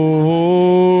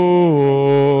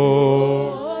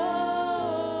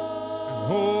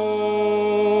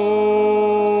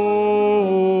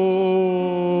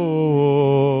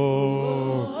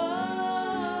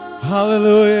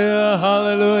 Hallelujah,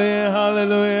 hallelujah,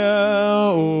 hallelujah.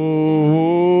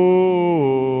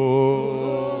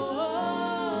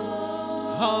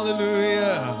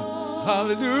 Hallelujah,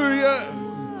 hallelujah,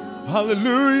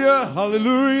 hallelujah,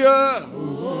 hallelujah.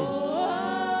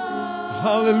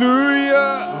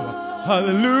 Hallelujah,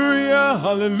 hallelujah,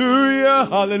 hallelujah,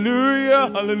 hallelujah,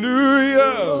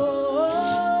 hallelujah.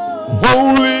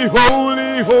 Holy,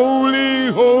 holy,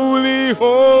 holy, holy,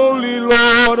 holy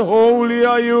Lord, holy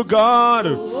are you, God.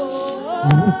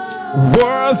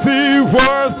 Worthy,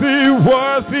 worthy,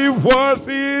 worthy,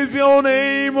 worthy is your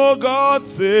name, oh God.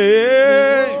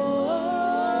 Say,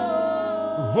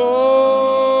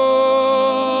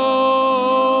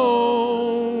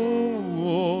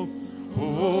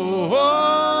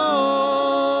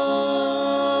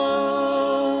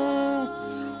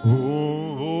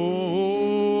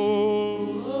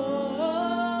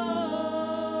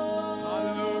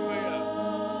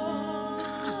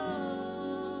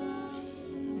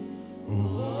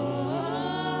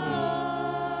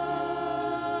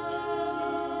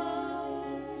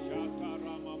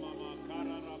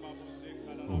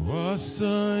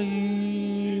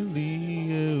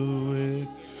 Wastahili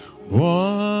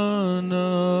Bwana,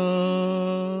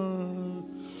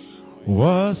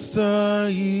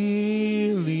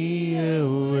 wastahili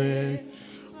ewe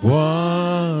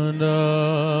Bwana,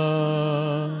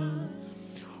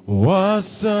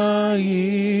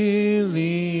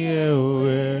 wastahili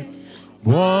ewe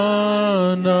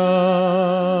Bwana,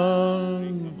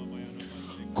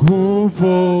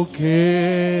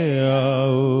 kupokea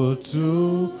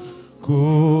utukufu.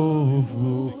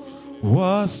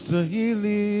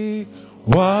 Wastahili,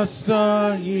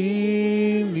 wastahili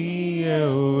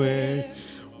ewe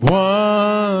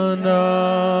Bwana,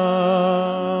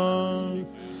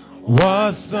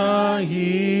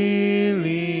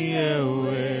 wastahili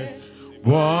ewe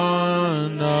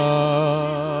Bwana,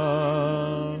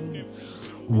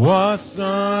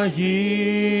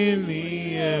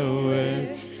 wastahili ewe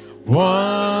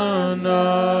Bwana,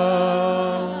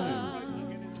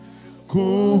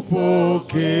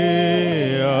 kupokea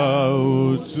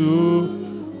utukufu.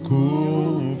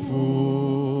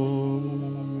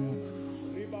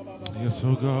 Yes,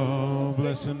 oh God,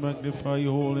 bless and magnify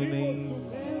your holy name.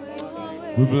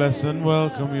 We bless and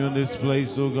welcome you in this place,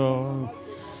 O God.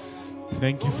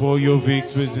 Thank you for your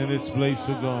victories in this place,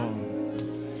 O God.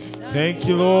 Thank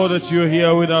you, Lord, that you're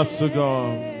here with us, O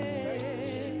God.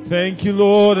 Thank you,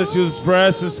 Lord, that your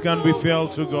presence can be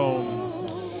felt, O God.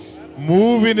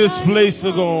 Move in this place,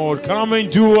 O God. Come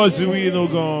and do as you will, O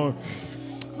God.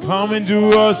 Come and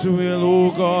do as you will,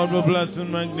 O God. We bless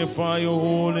and magnify your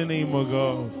holy name, O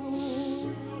God.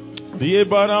 You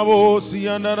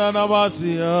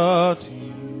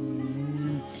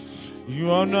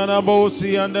are not a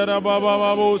bossy and a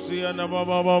baba bossy and a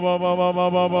baba.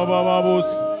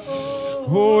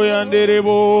 Oh, and a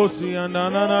bossy and a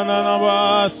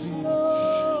basi.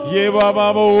 Ye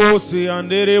baba bossy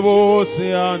and a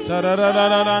bossy and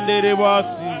tararara and a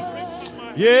basi.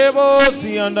 Ye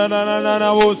bossy and a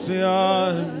bossy.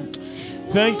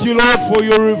 Thank you, Lord, for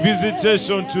your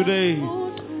visitation today.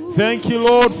 Thank you,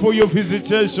 Lord, for your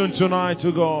visitation tonight,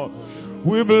 to God.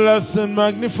 We bless and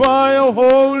magnify your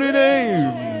holy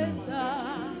name.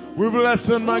 We bless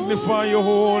and magnify your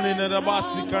holy name.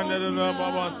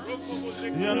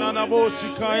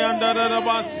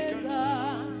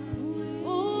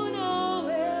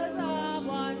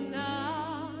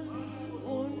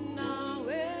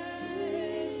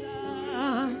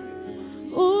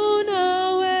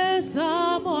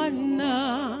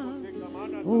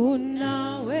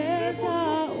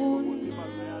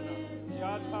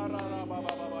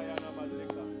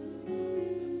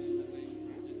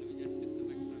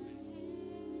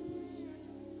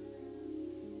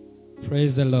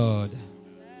 Praise the Lord.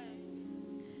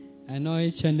 I know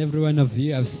each and every one of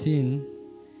you have seen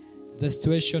the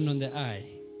situation on the eye.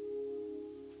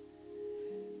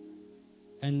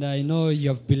 And I know you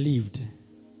have believed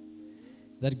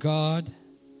that God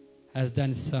has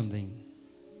done something.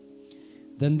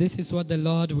 Then this is what the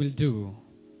Lord will do.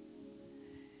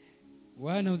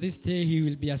 One of this day he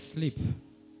will be asleep.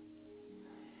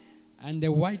 And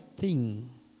the white thing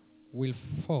will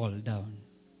fall down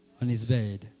on his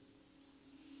bed.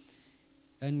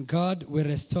 And God will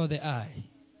restore the eye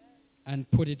and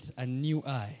put it a new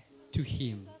eye to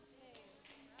him.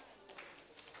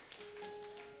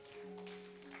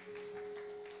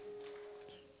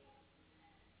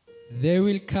 They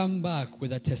will come back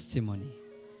with a testimony,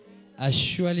 as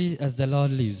surely as the Lord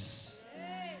lives.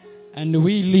 And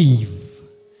we live,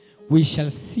 we shall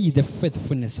see the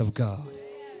faithfulness of God.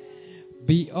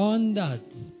 Beyond that,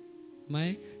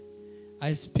 Mike,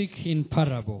 I speak in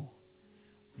parable.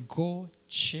 Go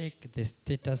check the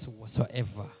status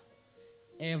whatsoever.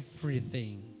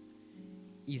 Everything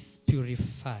is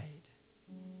purified.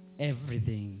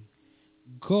 Everything.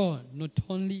 Go not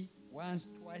only once,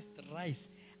 twice, thrice,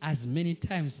 as many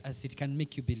times as it can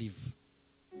make you believe.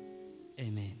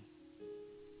 Amen.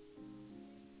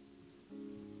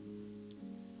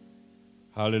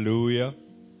 Hallelujah.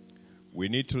 We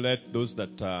need to let those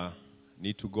that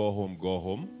need to go home, go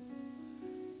home.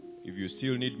 If you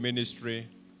still need ministry,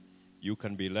 you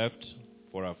can be left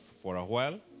for a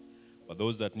while. But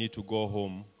those that need to go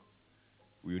home,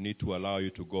 we need to allow you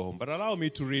to go home. But allow me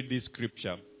to read this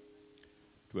scripture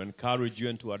to encourage you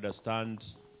and to understand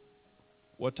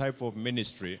what type of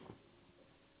ministry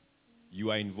you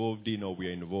are involved in or we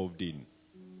are involved in.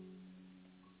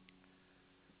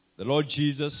 The Lord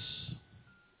Jesus,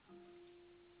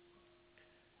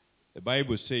 the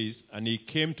Bible says, and he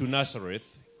came to Nazareth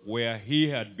where he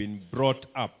had been brought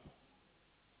up.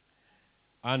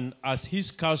 And as his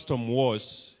custom was,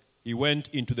 he went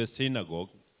into the synagogue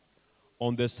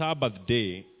on the Sabbath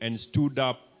day and stood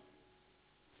up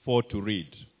for to read.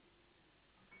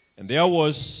 And there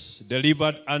was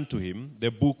delivered unto him the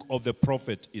book of the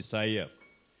prophet Isaiah.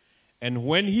 And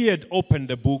when he had opened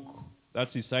the book,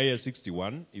 that's Isaiah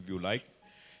 61, if you like,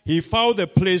 he found the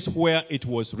place where it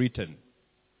was written,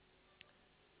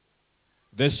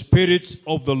 "The Spirit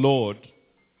of the Lord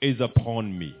is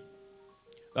upon me."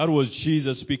 That was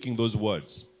Jesus speaking those words.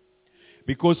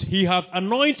 Because he hath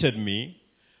anointed me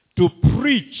to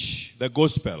preach the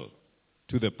gospel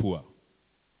to the poor.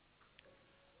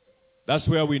 That's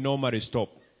where we normally stop.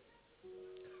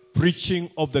 Preaching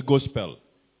of the gospel.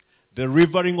 The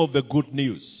delivering of the good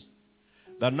news.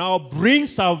 That now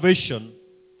brings salvation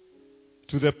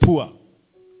to the poor.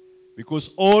 Because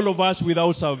all of us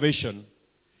without salvation,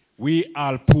 we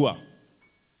are poor.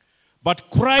 But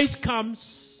Christ comes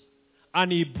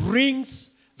and he brings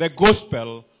the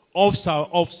gospel of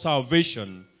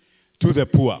salvation to the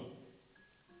poor.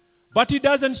 But he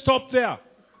doesn't stop there.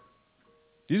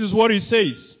 This is what he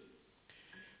says.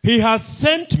 He has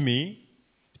sent me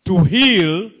to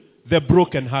heal the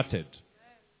brokenhearted.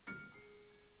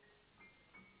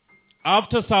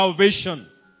 After salvation,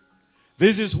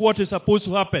 This is what is supposed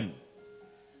to happen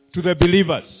to the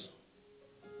believers.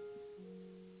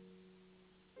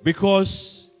 Because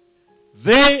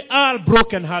they are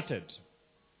brokenhearted.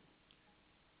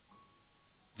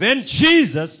 Then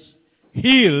Jesus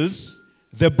heals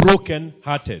the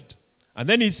brokenhearted. And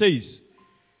then he says,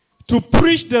 to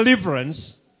preach deliverance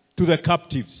to the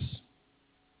captives.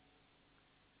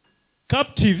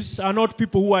 Captives are not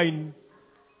people who are in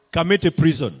Kamete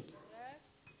prison.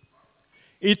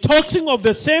 He's talking of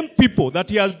the same people that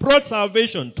he has brought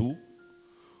salvation to,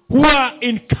 who are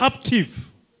in captive.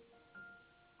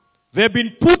 They've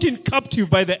been put in captive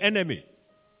by the enemy.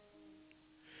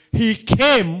 He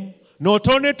came not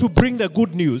only to bring the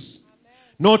good news,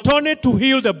 not only to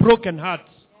heal the broken hearts,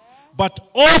 but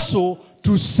also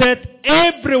to set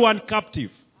everyone captive.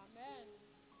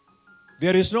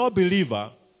 There is no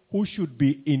believer who should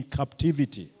be in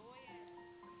captivity.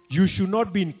 You should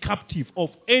not be in captive of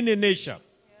any nature.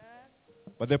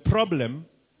 But the problem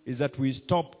is that we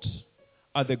stopped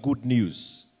at the good news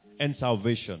and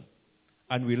salvation.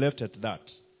 And we left at that.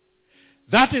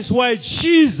 That is why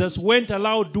Jesus went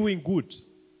about doing good.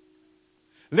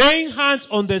 Laying hands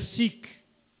on the sick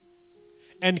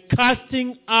and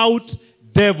casting out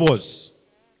devils.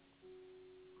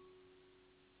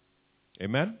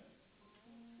 Amen?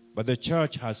 But the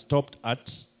church has stopped at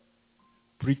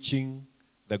preaching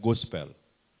the gospel.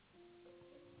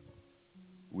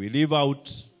 We leave out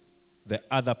the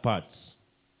other parts.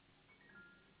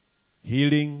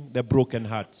 Healing the broken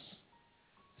hearts.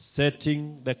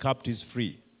 Setting the captives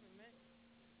free.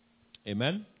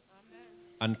 Amen?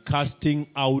 And casting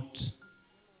out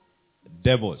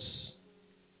devils.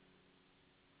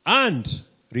 And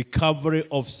recovery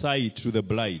of sight to the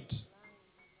blind.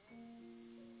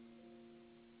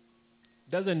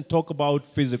 Doesn't talk about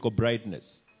physical blindness.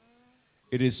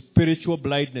 It is spiritual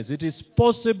blindness. It is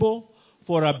possible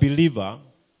for a believer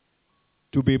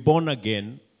to be born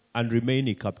again and remain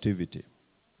in captivity.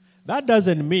 That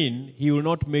doesn't mean he will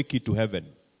not make it to heaven.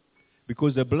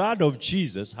 Because the blood of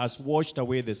Jesus has washed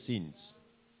away the sins.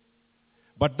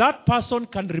 But that person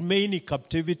can remain in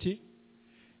captivity.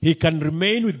 He can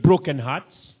remain with broken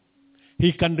hearts.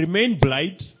 He can remain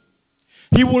blind.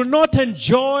 He will not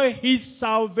enjoy his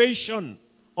salvation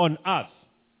on earth.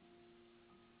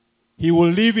 He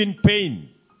will live in pain,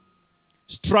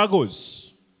 struggles.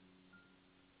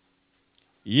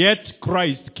 Yet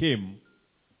Christ came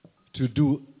to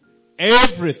do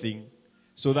everything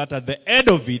so that at the end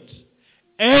of it,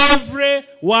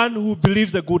 everyone who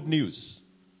believes the good news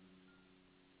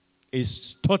is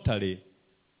totally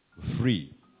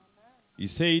free.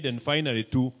 He said, and finally,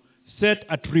 to set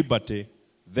at liberty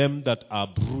them that are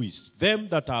bruised, them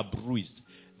that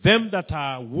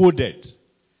are wounded,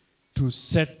 to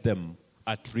set them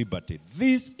at liberty.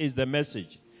 This is the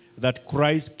message that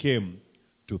Christ came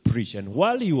to preach. And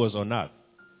while he was on earth,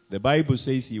 the Bible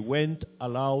says he went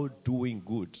aloud doing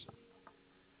good.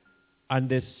 And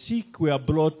the sick were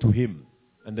brought to him.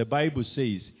 And the Bible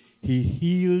says he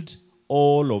healed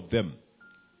all of them.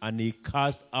 And he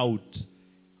cast out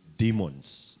demons.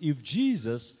 If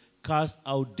Jesus cast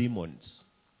out demons,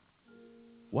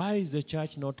 why is the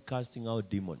church not casting out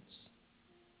demons?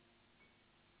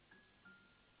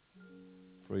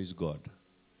 Praise God.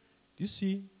 Do you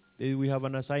see? We have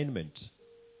an assignment.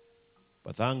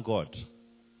 But thank God,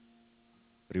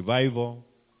 revival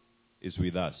is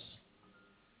with us.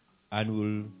 And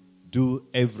we'll do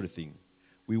everything.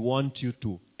 We want you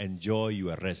to enjoy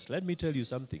your rest. Let me tell you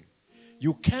something.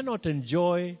 You cannot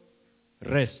enjoy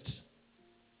rest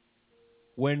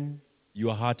when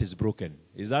your heart is broken.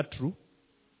 Is that true?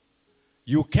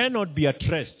 You cannot be at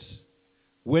rest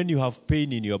when you have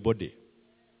pain in your body.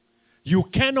 You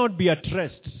cannot be at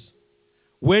rest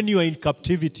when you are in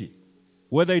captivity.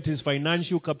 Whether it is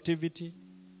financial captivity,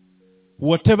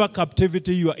 whatever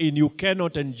captivity you are in, you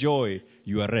cannot enjoy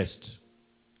your rest.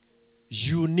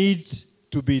 You need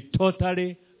to be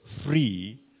totally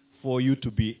free for you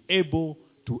to be able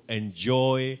to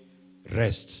enjoy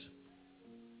rest.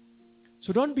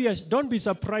 So don't be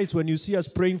surprised when you see us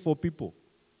praying for people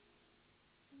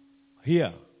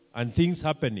here and things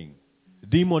happening,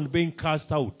 demon being cast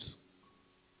out.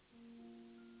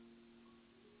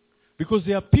 Because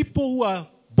there are people who are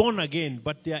born again,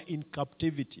 but they are in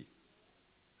captivity.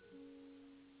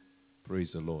 Praise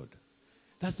the Lord.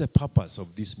 That's the purpose of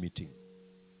this meeting.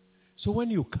 So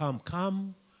when you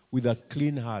come with a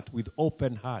clean heart, with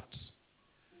open heart.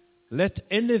 Let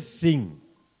anything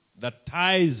that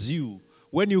ties you,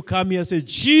 when you come here, say,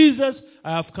 Jesus,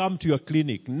 I have come to your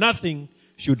clinic. Nothing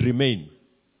should remain.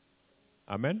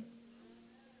 Amen?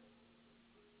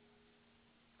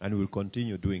 And we'll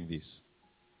continue doing this.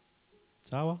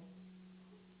 Sawa?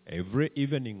 Every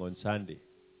evening on Sunday,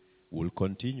 we'll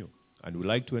continue. And we'd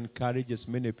like to encourage as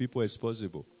many people as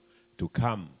possible to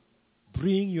come.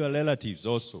 Bring your relatives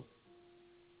also.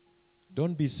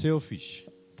 Don't be selfish.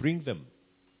 Bring them.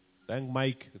 Thank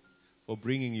Mike for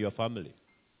bringing your family.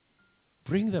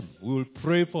 Bring them. We will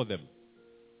pray for them.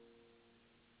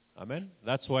 Amen?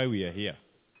 That's why we are here.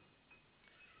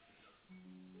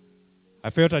 I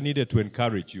felt I needed to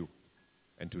encourage you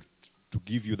and to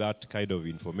give you that kind of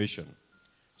information.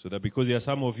 So that because there are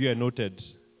some of you I noted,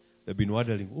 they've been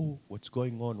wondering, oh, what's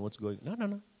going on?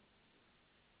 No.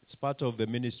 It's part of the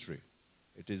ministry.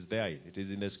 It is there. It is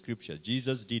in the scripture.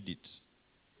 Jesus did it.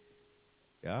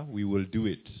 Yeah, we will do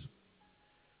it.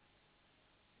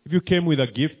 If you came with a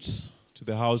gift to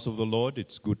the house of the Lord,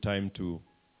 it's good time to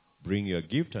bring your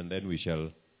gift and then we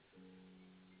shall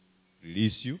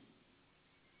release you.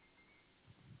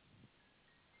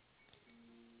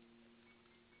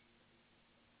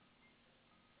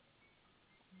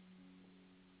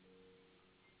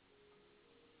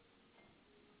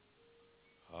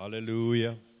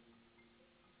 Hallelujah.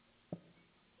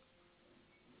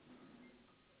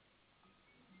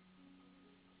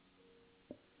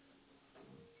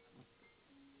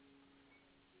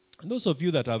 And those of you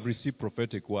that have received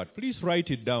prophetic word, please write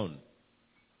it down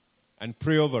and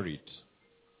pray over it.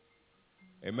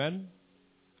 Amen?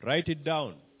 Write it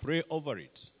down. Pray over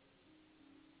it.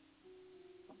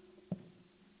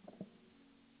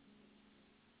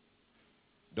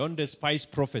 Don't despise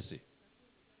prophecy.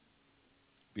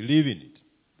 Believe in it.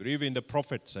 Believe in the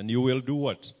prophets and you will do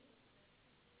what?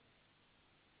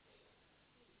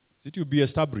 It will be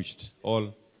established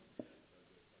or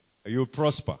you will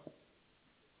prosper.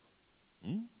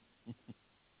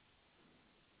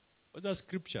 What's that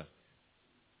scripture?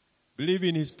 Believe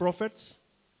in his prophets.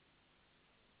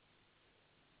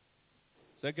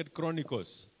 2 Chronicles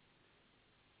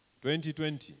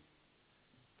 20:20.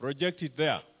 Project it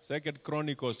there. 2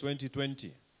 Chronicles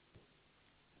 20:20.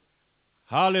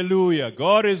 Hallelujah.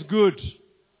 God is good.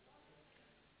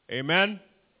 Amen.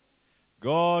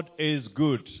 God is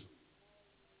good.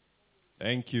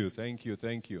 Thank you.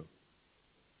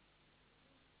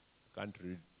 Can't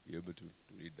be able to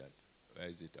read that. Where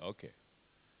is it? Okay.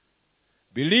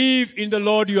 Believe in the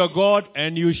Lord your God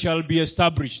and you shall be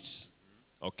established.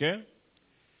 Okay?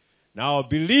 Now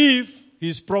believe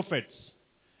his prophets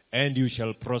and you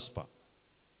shall prosper.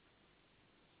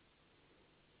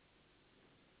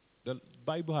 The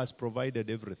Bible has provided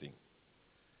everything.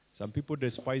 Some people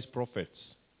despise prophets.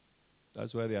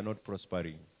 That's why they are not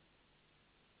prospering.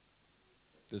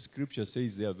 The scripture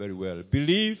says there very well.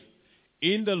 Believe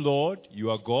in the Lord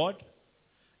your God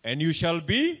and you shall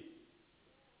be,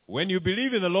 when you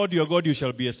believe in the Lord your God, you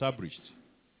shall be established.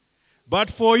 But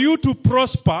for you to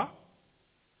prosper,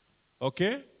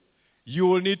 okay, you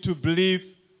will need to believe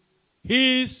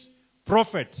his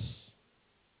prophets.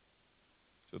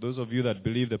 So those of you that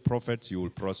believe the prophets, you will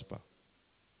prosper.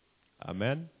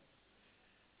 Amen.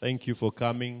 Thank you for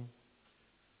coming.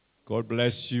 God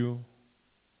bless you.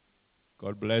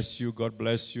 God bless you. God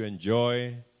bless you.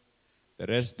 Enjoy the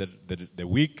rest the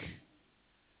week.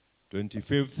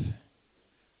 25th.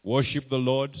 Worship the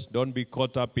Lord. Don't be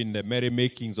caught up in the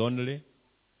merrymakings only.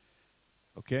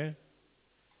 Okay?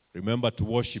 Remember to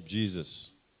worship Jesus.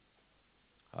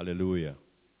 Hallelujah.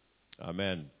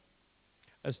 Amen.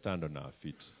 Let's stand on our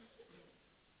feet.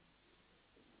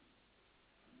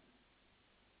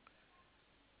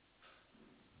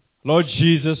 Lord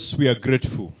Jesus, we are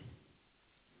grateful.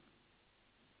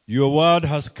 Your word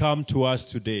has come to us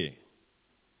today.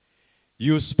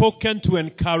 You've spoken to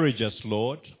encourage us,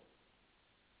 Lord.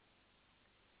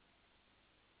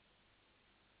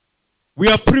 We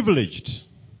are privileged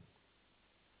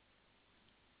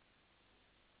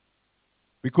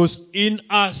because in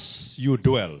us you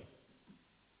dwell.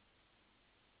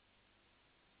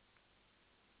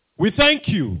 We thank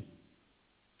you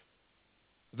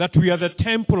that we are the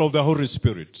temple of the Holy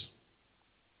Spirit.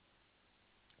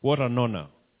 What an honor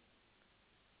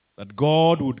that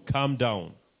God would come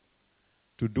down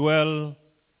to dwell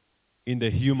in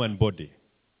the human body.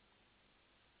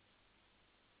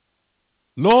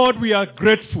 Lord, we are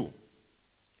grateful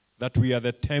that we are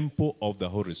the temple of the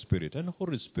Holy Spirit. And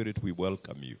Holy Spirit, we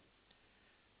welcome you.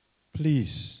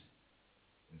 Please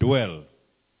dwell,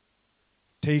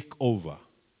 take over,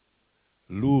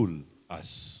 rule us.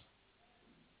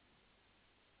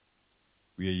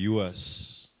 We are yours.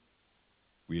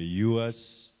 We are yours.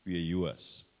 We are yours.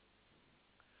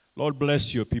 Lord, bless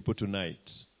your people tonight.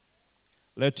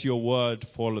 Let your word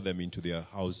follow them into their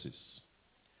houses.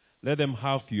 Let them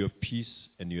have your peace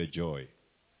and your joy.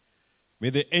 May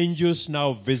the angels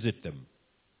now visit them,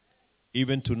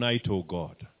 even tonight, O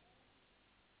God.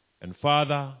 And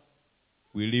Father,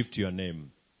 we lift your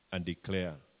name and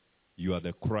declare you are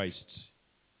the Christ,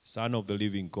 Son of the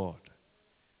living God.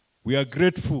 We are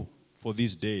grateful for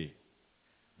this day.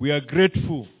 We are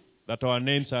grateful that our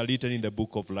names are written in the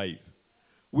book of life.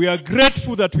 We are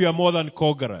grateful that we are more than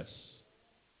conquerors.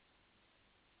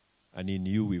 And in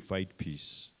you we find peace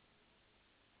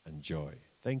and joy.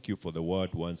 Thank you for the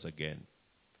word once again.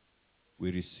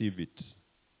 We receive it.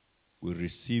 We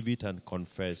receive it and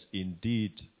confess.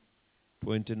 Indeed,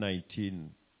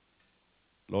 2019,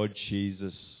 Lord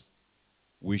Jesus,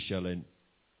 we shall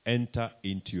enter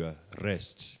into your rest.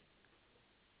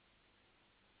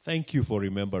 Thank you for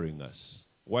remembering us,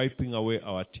 wiping away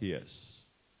our tears,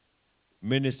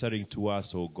 ministering to us,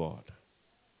 O God.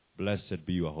 Blessed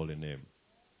be your holy name.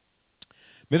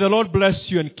 May the Lord bless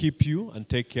you and keep you and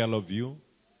take care of you.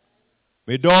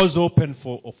 May doors open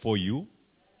for you.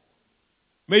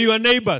 May your neighbors